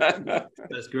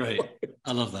 That's great.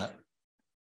 I love that.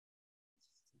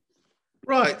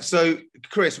 Right, so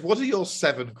Chris, what are your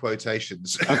 7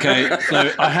 quotations? Okay,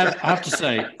 so I have to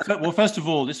say, well, first of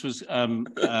all, this was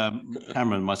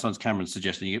Cameron, my son's Cameron,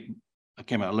 suggesting it. I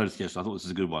came out a load of suggestions. I thought this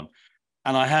is a good one,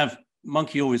 and I have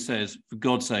Monkey always says, for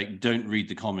God's sake, don't read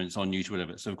the comments on YouTube,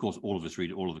 whatever. So, of course, all of us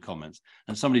read all of the comments.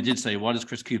 And somebody did say, why does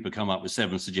Chris Cooper come up with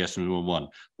 7 suggestions and 1?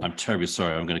 I'm terribly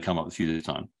sorry. I'm going to come up with a few this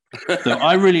time. So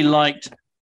I really liked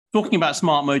talking about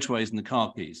smart motorways and the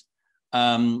car keys.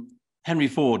 Henry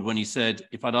Ford, when he said,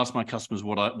 if I'd asked my customers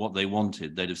what they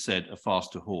wanted, they'd have said a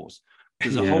faster horse.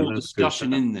 There's a whole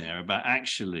discussion in there about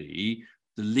actually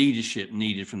the leadership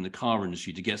needed from the car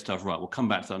industry to get stuff right. We'll come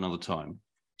back to that another time.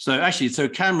 So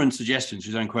Cameron's suggestions,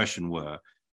 his own question were,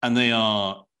 and they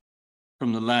are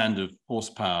from the land of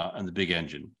horsepower and the big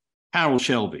engine. Harold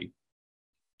Shelby,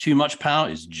 too much power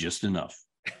is just enough.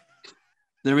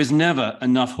 There is never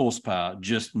enough horsepower,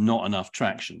 just not enough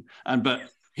traction. But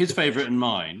his favorite and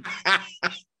mine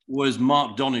was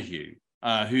Mark Donoghue,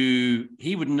 who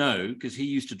he would know because he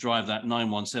used to drive that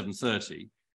 91730,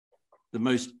 the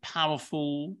most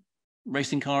powerful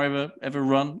racing car ever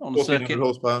run on the circuit.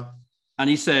 Horsepower. And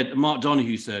he said, Mark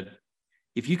Donoghue said,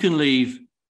 if you can leave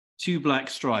 2 black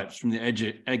stripes from the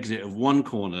exit of one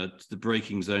corner to the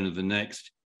braking zone of the next,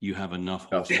 you have enough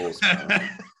horsepower.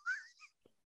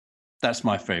 That's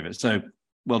my favorite. So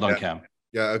well done, Cam.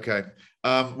 Yeah, okay.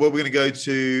 Well, we're going to go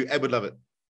to Edward Lovett.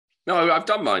 No, I've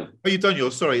done mine. Oh, you've done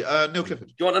yours. Sorry. Neil Clifford.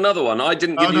 Do you want another one? I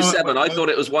didn't give you 7. I thought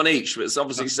it was 1 each, but it's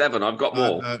obviously 7. I've got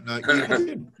more.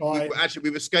 No. Actually,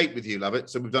 we've escaped with you, Lovett,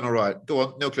 so we've done all right. Go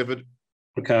on, Neil Clifford.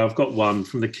 Okay, I've got one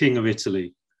from the King of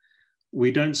Italy.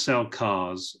 We don't sell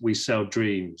cars, we sell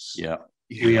dreams. Yeah.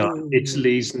 We are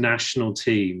Italy's national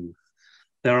team.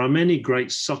 There are many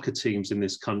great soccer teams in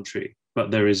this country,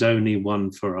 but there is only one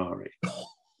Ferrari.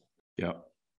 Yeah.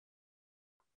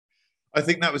 I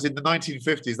think that was in the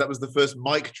 1950s. That was the first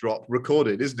mic drop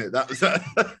recorded, isn't it? That was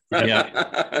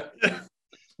Yeah.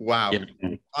 Wow. Yeah.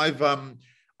 I've gone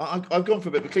for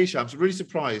a bit of a cliche. I'm really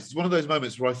surprised. It's one of those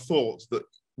moments where I thought that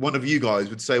one of you guys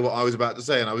would say what I was about to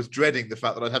say, and I was dreading the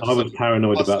fact that I'd have to. I was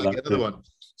paranoid about that. Another one.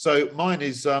 So mine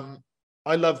is I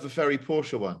love the Ferry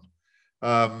Porsche one,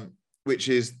 which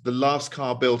is the last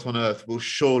car built on Earth will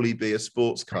surely be a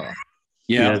sports car.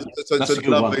 Yeah, so it's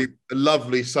a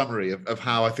lovely summary of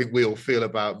how I think we all feel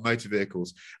about motor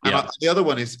vehicles. And the other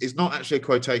one is not actually a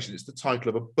quotation; it's the title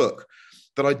of a book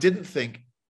that I didn't think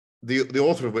the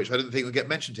author of which I didn't think would get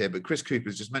mentioned here, but Chris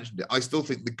Cooper's just mentioned it. I still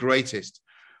think the greatest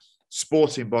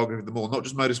sporting biography of them all, not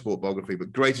just motorsport biography,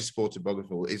 but greatest sporting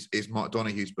biography is Mark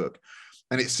Donoghue's book,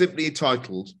 and it's simply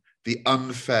titled "The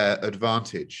Unfair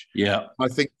Advantage." Yeah, I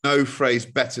think no phrase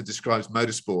better describes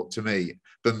motorsport to me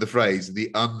than the phrase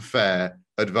 "the unfair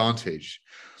advantage,"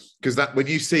 because that when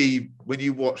you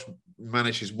watch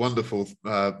Manish's wonderful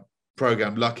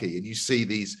program Lucky, and you see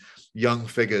these young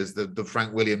figures, the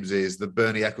Frank Williamses, the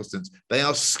Bernie Ecclestons, they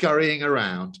are scurrying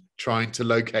around trying to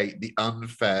locate the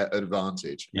unfair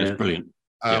advantage. Yeah, it's brilliant.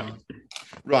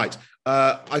 Right,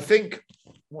 I think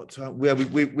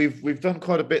we've done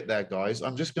quite a bit there, guys.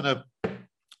 I'm just gonna.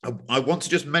 I want to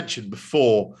just mention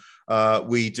before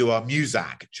we do our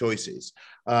Muzak choices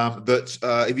that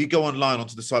if you go online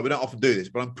onto the site, we don't often do this,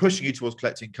 but I'm pushing you towards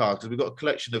collecting cars because we've got a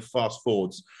collection of fast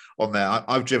Fords on there.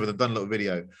 I've driven them, done a little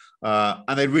video,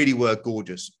 and they really were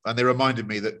gorgeous. And they reminded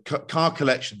me that car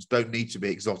collections don't need to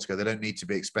be exotica. They don't need to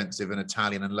be expensive and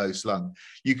Italian and low slung.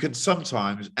 You can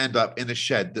sometimes end up in a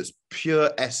shed that's pure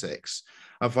Essex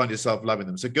and find yourself loving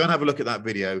them. So go and have a look at that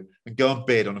video and go and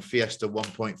bid on a Fiesta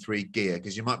 1.3 gear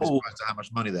because you might be surprised at how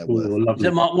much money they're worth. Is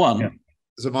it Mark 1? Yeah.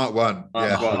 It's a Mark 1.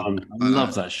 Yeah. I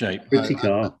love that shape. Pretty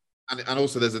car. And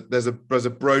also there's a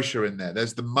brochure in there.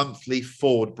 There's the monthly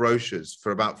Ford brochures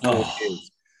for about 4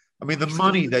 years. I mean,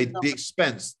 the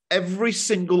expense, every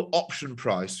single option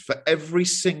price for every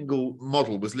single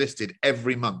model was listed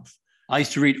every month. I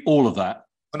used to read all of that.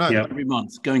 I know. Every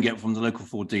month, go and get it from the local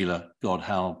Ford dealer. God,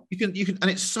 how you can, and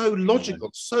it's so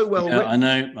logical, so well written. I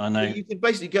know. You can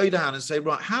basically go down and say,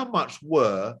 right, how much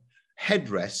were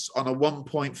headrests on a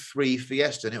 1.3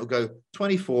 Fiesta? And it will go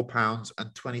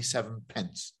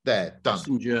 £24.27. There, done.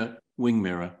 Passenger wing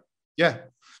mirror. Yeah.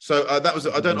 So that was.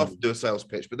 I don't often do a sales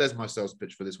pitch, but there's my sales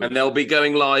pitch for this week. And they'll be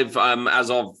going live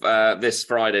as of this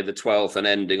Friday, the 12th, and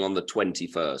ending on the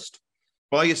 21st.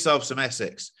 Buy yourself some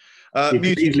Essex. You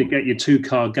could easily get your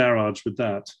 2-car garage with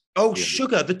that. Oh,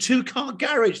 sugar, the 2-car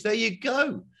garage. There you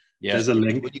go. Yeah, there's a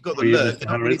link. When you've got the alert, you're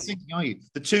not really thinking, are you?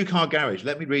 The 2-car garage.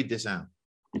 Let me read this out.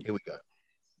 Here we go.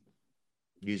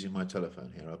 Using my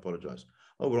telephone here, I apologise.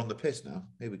 Oh, we're on the piss now.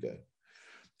 Here we go.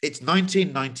 It's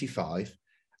 1995,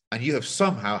 and you have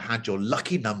somehow had your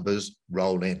lucky numbers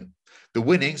roll in. The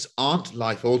winnings aren't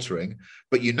life-altering,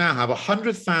 but you now have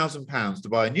 £100,000 to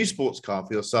buy a new sports car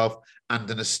for yourself and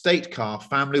an estate car,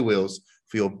 family wheels,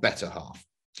 for your better half.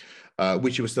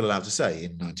 which you were still allowed to say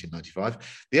in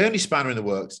 1995. The only spanner in the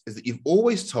works is that you've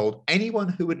always told anyone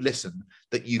who would listen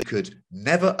that you could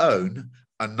never own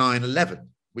a 911,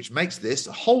 which makes this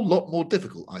a whole lot more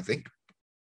difficult, I think.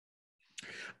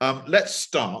 Let's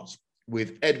start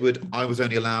with Edward. I was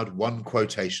only allowed one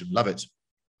quotation. Love it.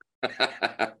 Do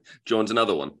you want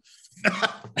another one?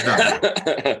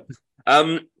 No.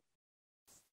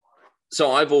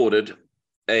 So I've ordered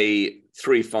a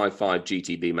 355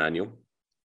 GTB manual.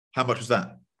 How much was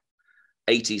that?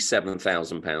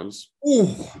 £87,000.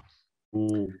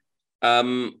 Ooh.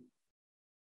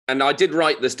 And I did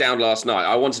write this down last night.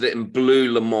 I wanted it in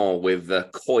blue Le Mans with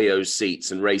Koyo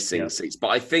seats and racing seats. But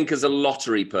I think as a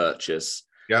lottery purchase,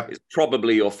 it's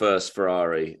probably your first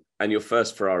Ferrari. And your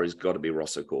first Ferrari's got to be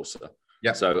Rosso Corsa.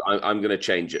 Yeah. So I'm going to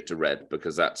change it to red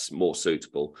because that's more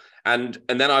suitable. And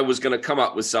then I was going to come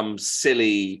up with some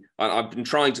silly. I've been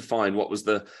trying to find what was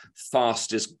the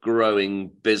fastest growing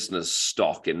business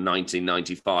stock in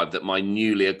 1995 that my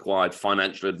newly acquired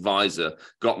financial advisor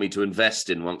got me to invest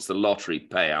in once the lottery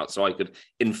payout, so I could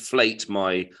inflate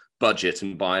my budget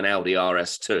and buy an Audi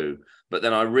RS2. But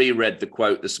then I reread the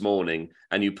quote this morning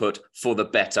and you put for the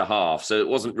better half. So it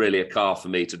wasn't really a car for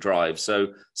me to drive.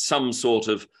 So some sort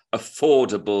of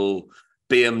affordable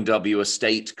BMW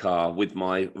estate car with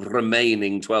my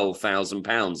remaining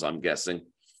 £12,000, I'm guessing.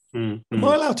 Mm-hmm. Am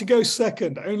I allowed to go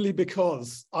second? Only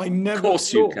because I never Of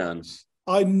course you can.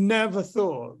 I never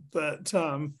thought that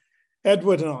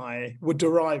Edward and I were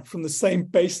derived from the same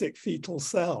basic fetal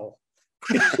cell.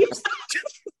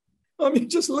 I mean,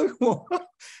 just look,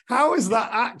 how is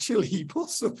that actually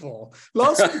possible?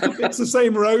 Last week it's the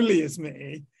same Rolly as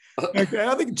me. Okay,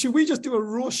 I think, should we just do a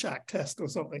Rorschach test or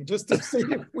something just to see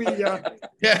if we...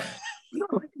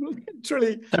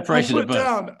 Literally, I put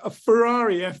down a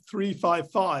Ferrari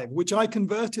F355, which I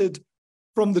converted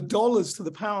from the dollars to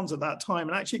the pounds at that time,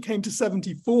 and actually came to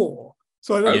 74.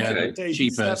 So I don't know.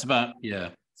 Cheaper. It's about,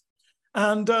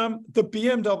 And the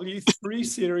BMW 3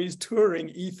 Series Touring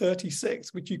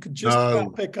E36, which you could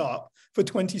just pick up for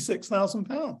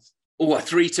 £26,000. Oh, a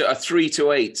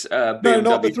 328. BMW. No,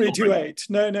 not the 328.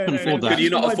 No. Could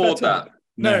you not afford that?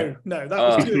 No, that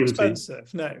was too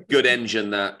expensive. No. Good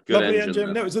engine, that. Lovely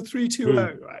engine. No, it was a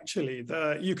 320, actually.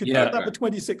 You could get that for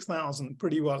 £26,000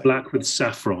 pretty well. Black with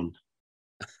saffron.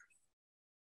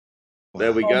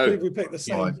 There we go. We picked the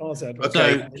same cars, Edward.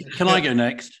 Okay. So, can I go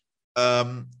next?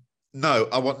 No,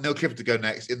 I want Neil Clifford to go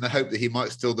next in the hope that he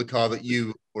might steal the car that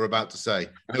you were about to say.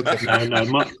 No,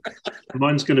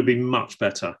 mine's going to be much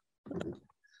better.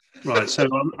 Right, so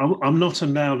I'm not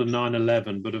allowed a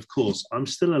 911, but of course, I'm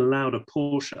still allowed a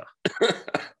Porsche.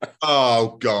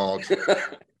 Oh, God.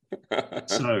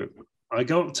 So I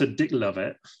go up to Dick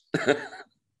Lovett,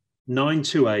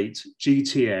 928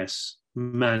 GTS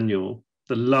manual,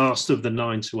 the last of the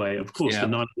 928. Of course, the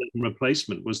 911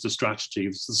 replacement was the strategy.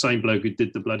 It's the same bloke who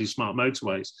did the bloody smart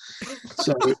motorways.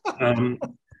 So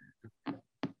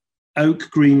oak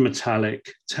green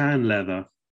metallic, tan leather,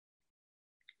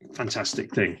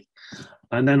 fantastic thing.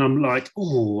 And then I'm like,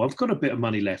 oh, I've got a bit of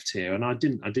money left here. And I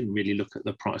didn't really look at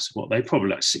the price of what they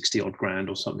probably like 60 odd grand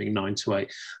or something, 928.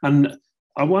 And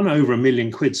I won over £1 million.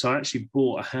 So I actually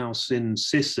bought a house in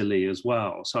Sicily as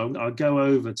well. So I go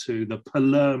over to the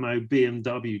Palermo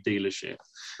BMW dealership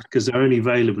because they're only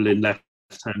available in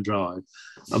left-hand drive.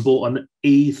 I bought an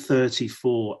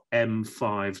E34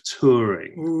 M5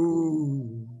 Touring.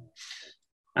 Ooh.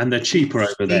 And they're cheaper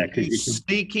over there. You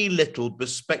sneaky little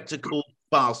bespectacled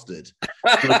bastard.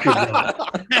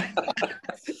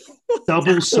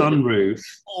 Double sunroof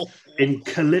in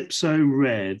Calypso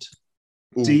red,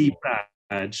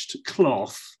 debadged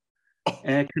cloth,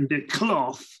 air conditioned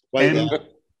cloth. Wait,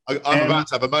 I'm about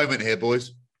to have a moment here,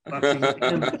 boys.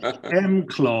 M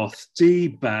cloth,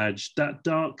 debadged, that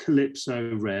dark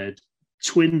Calypso red,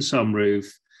 twin sunroof,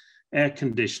 air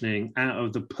conditioning out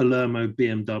of the Palermo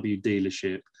BMW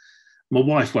dealership. My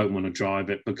wife won't want to drive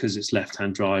it because it's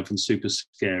left-hand drive and super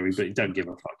scary, but you don't give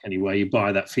a fuck anyway. You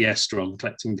buy that Fiesta on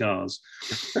collecting cars.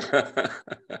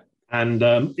 And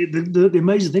the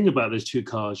amazing thing about those two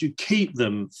cars, you keep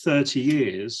them 30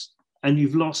 years and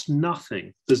you've lost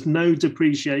nothing. There's no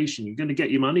depreciation. You're going to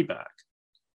get your money back.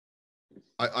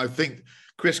 I think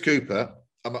Chris Cooper,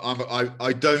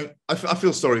 I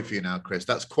feel sorry for you now, Chris.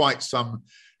 That's quite some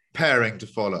pairing to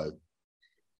follow.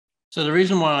 So the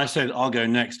reason why I said I'll go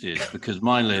next is because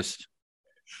my list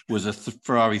was a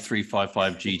Ferrari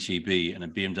 355 GTB and a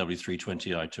BMW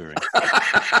 320i Touring.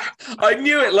 I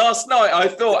knew it last night. I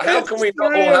thought, how can we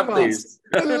not all have these?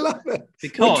 I love it.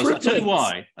 Because I'll tell you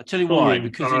why.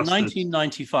 Because in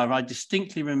 1995, I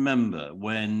distinctly remember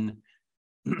when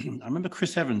I remember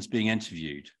Chris Evans being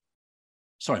interviewed.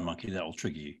 Sorry, Monkey, that will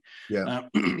trigger you. Yeah. I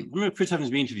remember Chris Evans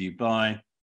being interviewed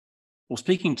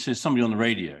speaking to somebody on the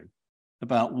radio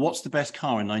about what's the best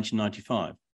car in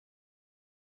 1995.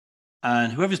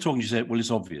 And whoever's talking to you said, well,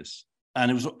 it's obvious. And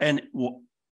it was, and what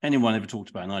anyone ever talked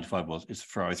about in 95 was, it's the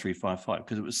Ferrari 355,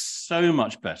 because it was so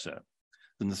much better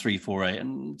than the 348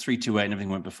 and 328 and everything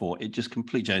went before. It just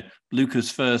completely changed. Luca's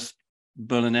first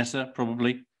Berlinetta,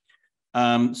 probably.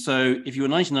 So if you were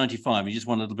 1995, you just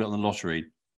won a little bit on the lottery,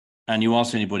 and you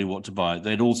asked anybody what to buy,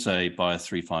 they'd all say buy a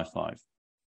 355.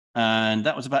 And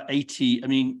that was about 80. I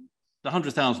mean, the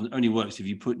 100,000 only works if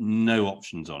you put no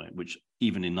options on it, which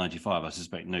even in 95, I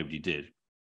suspect nobody did.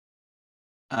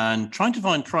 And trying to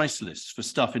find price lists for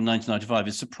stuff in 1995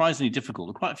 is surprisingly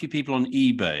difficult. Quite a few people on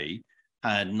eBay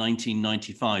had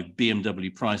 1995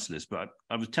 BMW price list, but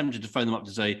I was tempted to phone them up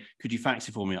to say, could you fax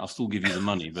it for me? I'll still give you the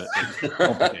money, but it's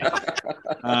complicated.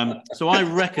 So I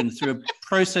reckon through a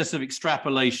process of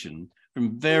extrapolation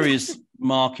from various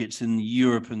markets in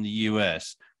Europe and the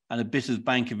US, and a bit of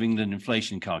Bank of England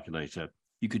inflation calculator,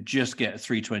 you could just get a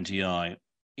 320i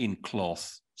in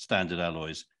cloth, standard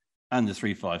alloys, and the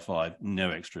 355, no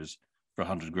extras, for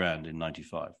 100 grand in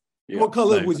 95. Yeah. What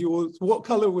color was yours? What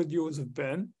color would yours have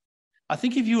been? I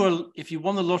think if you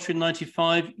won the lottery in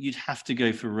 95, you'd have to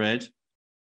go for red.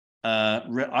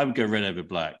 I would go red over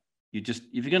black. If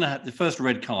you're going to have the first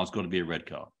red car, it's got to be a red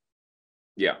car.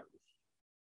 Yeah.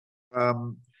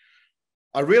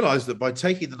 I realised that by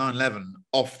taking the 911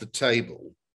 off the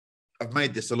table, I've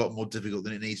made this a lot more difficult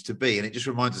than it needs to be. And it just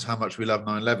reminds us how much we love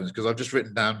 911s, because I've just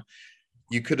written down,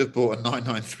 you could have bought a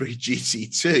 993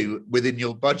 GT2 within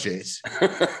your budget.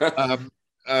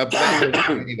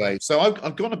 Anyway, so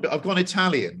I've gone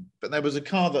Italian, but there was a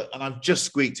car and I've just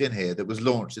squeaked in here that was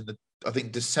launched in I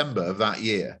think December of that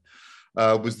year.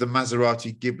 Was the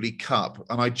Maserati Ghibli Cup,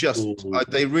 and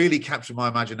they really captured my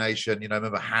imagination. You know, I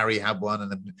remember Harry had one, and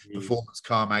the Performance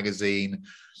Car magazine,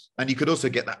 and you could also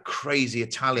get that crazy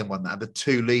Italian one that had the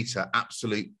 2-litre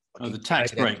absolute. Oh, the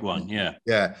tax break one, yeah.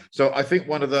 Yeah. So I think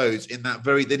one of those in that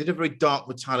they did a very dark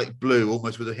metallic blue,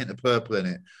 almost with a hint of purple in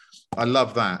it. I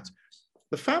love that.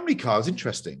 The family car is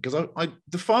interesting because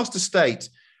the Fast Estate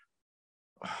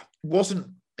wasn't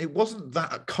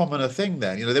that common a thing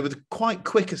then. You know, they were quite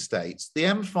quick estates. The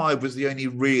M5 was the only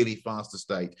really fast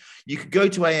estate. You could go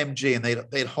to AMG and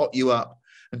they'd hot you up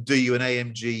and do you an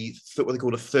AMG, what they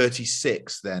called a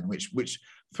 36 then, which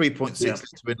 3.6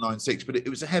 to inline six, but it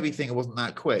was a heavy thing. It wasn't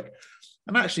that quick.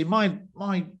 And actually,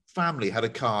 my family had a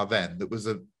car then that was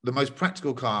the most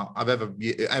practical car I've ever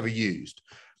used,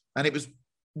 and it was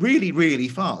really, really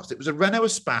fast. It was a Renault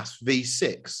Espace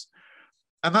V6.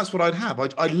 And that's what I'd have.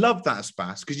 I loved that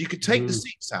Espace because you could take the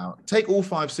seats out, take all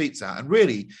 5 seats out, and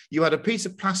really you had a piece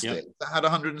of plastic that had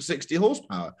 160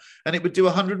 horsepower, and it would do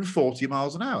 140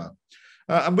 miles an hour.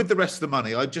 And with the rest of the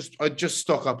money, I'd just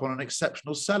stock up on an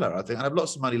exceptional seller, I think. I have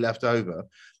lots of money left over.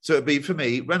 So it'd be, for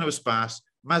me, Renault Espace,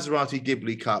 Maserati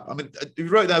Ghibli Cup. I mean, if you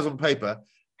wrote those on paper,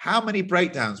 how many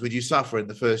breakdowns would you suffer in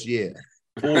the first year?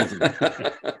 All of them.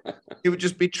 It would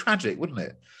just be tragic, wouldn't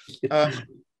it?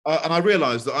 And I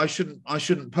realised that I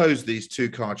shouldn't pose these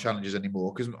 2-car challenges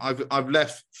anymore, because I've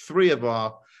left 3 of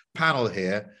our panel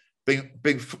here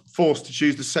being forced to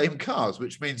choose the same cars,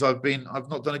 which means I've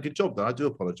not done a good job there. I do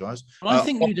apologise. Well, I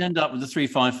think you'd end up with the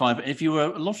 355 if you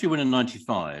were a lottery winner in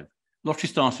 95. Lottery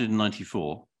started in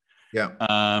 94. Yeah.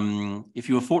 If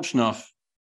you were fortunate enough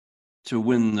to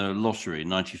win the lottery in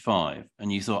 95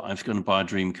 and you thought I was going to buy a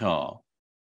dream car,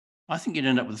 I think you'd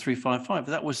end up with a 355.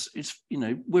 But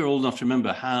we're old enough to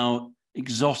remember how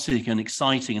exotic and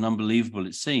exciting and unbelievable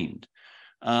it seemed.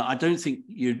 I don't think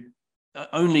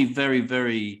only very,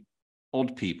 very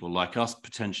odd people like us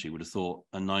potentially would have thought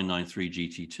a 993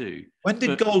 GT2. When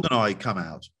did GoldenEye come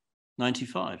out?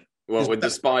 95. Well, with the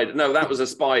Spider. No, that was a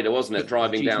Spider, wasn't it?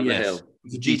 Driving down the hill.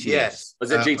 The GTS.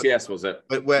 Was it GTS, was it?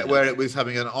 But where it was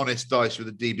having an honest dice with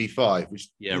a DB5, which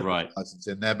license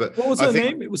in there. But what was her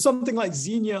name? It was something like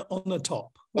Xenia on the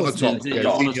top. On the top. Xenia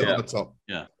on the top.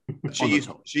 Yeah.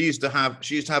 She used to have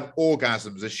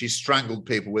orgasms as she strangled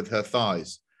people with her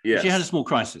thighs. Yes. She had a small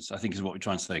crisis, I think, is what we're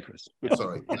trying to say, Chris.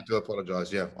 Sorry, I do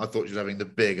apologise. Yeah, I thought she was having the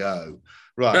big O.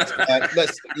 Right,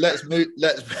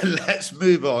 let's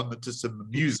move on to some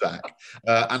music.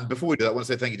 And before we do that, I want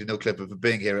to say thank you to Neil Clifford for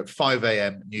being here at 5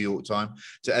 a.m. New York time,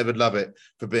 to Edward Lovett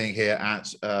for being here at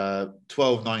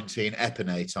 12:19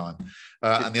 Epinay time,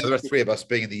 and the other 3 of us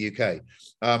being in the UK.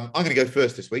 I'm going to go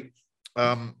first this week.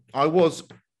 I've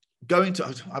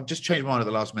just changed my mind at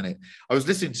the last minute. I was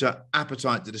listening to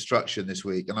Appetite to Destruction this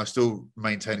week, and I still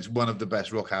maintain it's one of the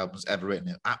best rock albums ever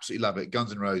written. I absolutely love it.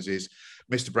 Guns N' Roses,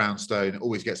 Mr. Brownstone, it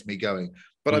always gets me going.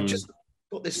 But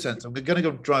got this sense. I'm going to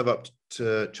go drive up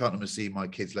to Cheltenham and see my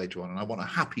kids later on, and I want a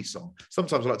happy song.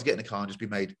 Sometimes I like to get in the car and just be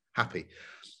made happy.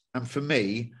 And for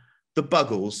me, the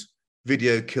Buggles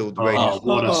video killed the radio. Oh,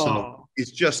 what a song!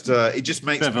 It's just it just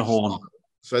makes me horn.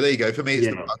 So there you go. For me, it's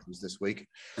the Buggles this week.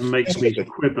 It makes me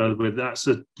quiver with. That's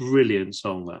a brilliant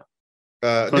song.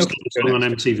 That First song on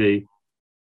MTV.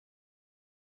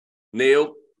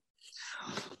 Neil?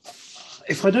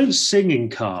 If I don't sing in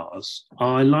cars,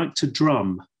 I like to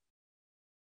drum,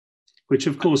 which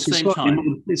of course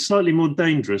is slightly more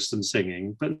dangerous than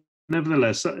singing, but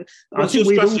nevertheless, I think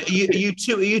are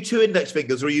you two index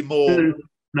fingers, or are you more?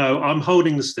 No, I'm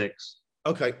holding the sticks.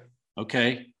 Okay.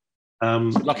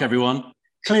 Good luck, everyone.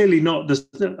 Clearly not.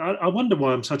 I wonder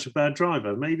why I'm such a bad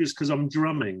driver. Maybe it's because I'm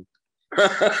drumming.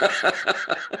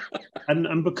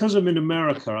 and because I'm in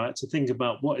America, I had to think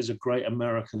about what is a great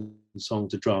American song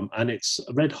to drum, and it's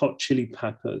Red Hot Chili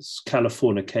Peppers'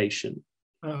 "Californication."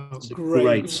 Oh, it's a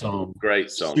great song. Great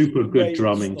song. Super good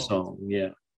drumming song.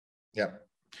 Yeah.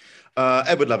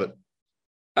 Edward Lovett.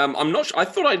 I'm not sure. I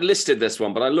thought I'd listed this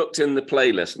one, but I looked in the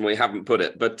playlist and we haven't put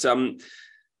it. But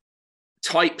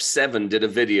Type 7 did a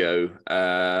video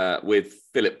with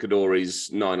Philip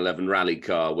Kadori's 911 rally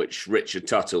car, which Richard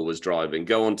Tuttle was driving.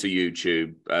 Go onto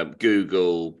YouTube,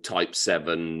 Google Type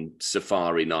 7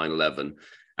 Safari 911.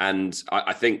 And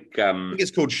I think it's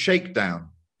called Shakedown.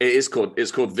 It's called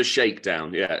The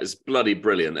Shakedown. Yeah, it's bloody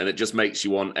brilliant. And it just makes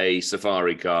you want a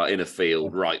safari car in a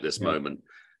field right this moment.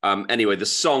 Anyway, the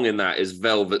song in that is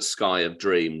Velvet Sky of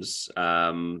Dreams.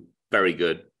 Very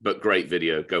good, but great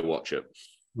video. Go watch it.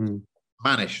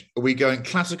 Manish, are we going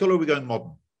classical or are we going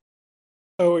modern?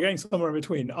 Oh, we're going somewhere in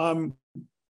between.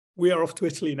 We are off to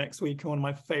Italy next week. One of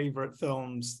my favorite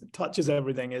films that touches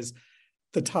everything is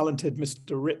The Talented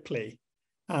Mr. Ripley.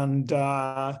 And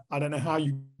I don't know how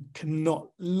you cannot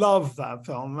love that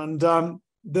film. And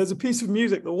there's a piece of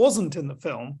music that wasn't in the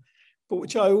film, but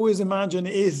which I always imagine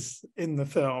is in the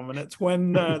film. And it's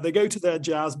when they go to their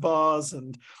jazz bars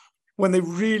and when they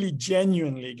really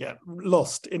genuinely get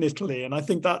lost in Italy. And I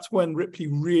think that's when Ripley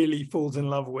really falls in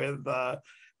love with,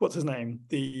 what's his name?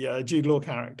 The Jude Law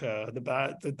character, the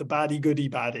baddie goody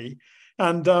baddie.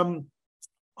 And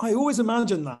I always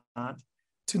imagine that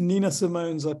to Nina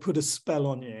Simone's I Put a Spell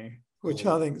on You, which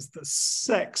I think is the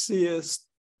sexiest,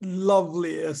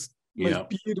 loveliest, most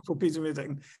beautiful piece of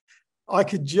music. I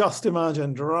could just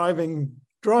imagine driving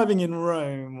in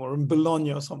Rome or in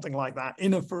Bologna or something like that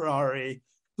in a Ferrari,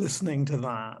 listening to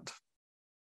that.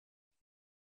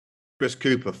 Chris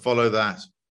Cooper, follow that.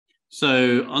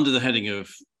 So under the heading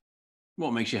of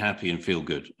what makes you happy and feel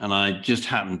good, and I just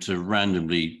happened to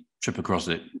randomly trip across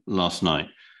it last night,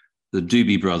 the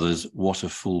Doobie Brothers, What a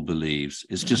Fool Believes.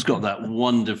 It's just got that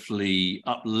wonderfully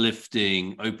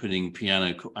uplifting opening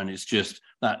piano, and it's just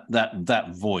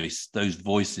that voice, those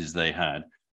voices they had.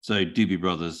 So Doobie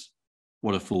Brothers,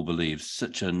 What a Fool Believes,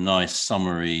 such a nice,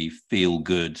 summery, feel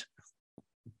good.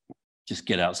 Just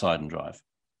get outside and drive.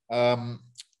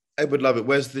 Edward Lovett,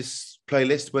 where's this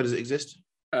playlist? Where does it exist?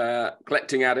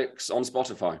 Collecting Addicts on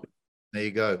Spotify. There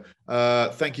you go.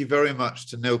 Thank you very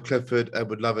much to Neil Clifford,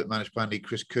 Edward Lovett, Manish Pandey,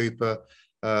 Chris Cooper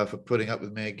for putting up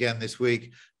with me again this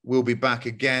week. We'll be back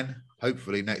again,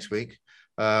 hopefully next week.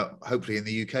 Hopefully in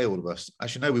the UK, all of us.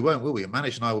 Actually, no, we won't, will we?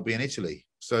 Manish and I will be in Italy.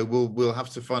 So we'll have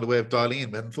to find a way of dialing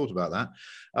in. We haven't thought about that.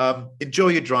 Enjoy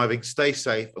your driving, stay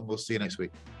safe, and we'll see you next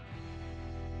week.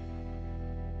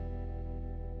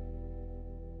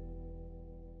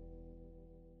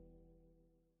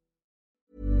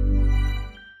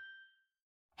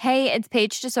 Hey, it's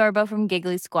Paige DeSorbo from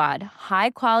Giggly Squad.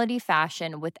 High quality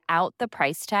fashion without the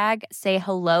price tag. Say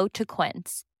hello to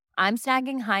Quince. I'm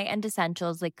snagging high-end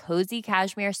essentials like cozy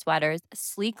cashmere sweaters,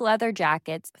 sleek leather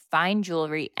jackets, fine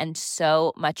jewelry, and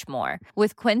so much more.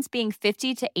 With Quince being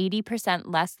 50 to 80%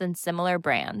 less than similar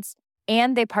brands.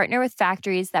 And they partner with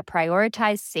factories that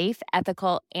prioritize safe,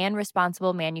 ethical, and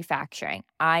responsible manufacturing.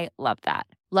 I love that.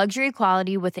 Luxury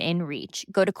quality within reach.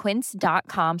 Go to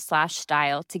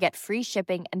quince.com/style to get free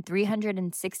shipping and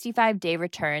 365-day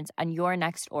returns on your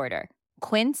next order.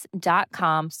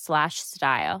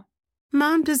 Quince.com/style.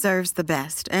 Mom deserves the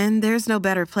best, and there's no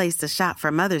better place to shop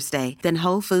for Mother's Day than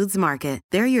Whole Foods Market.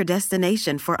 They're your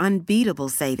destination for unbeatable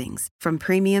savings, from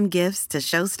premium gifts to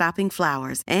show-stopping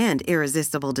flowers and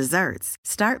irresistible desserts.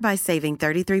 Start by saving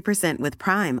 33% with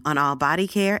Prime on all body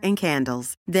care and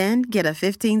candles. Then get a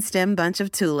 15-stem bunch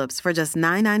of tulips for just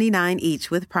 $9.99 each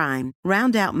with Prime.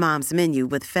 Round out Mom's menu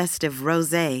with festive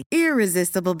rosé,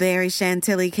 irresistible berry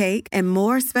chantilly cake, and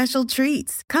more special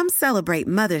treats. Come celebrate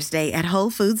Mother's Day at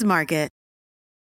Whole Foods Market.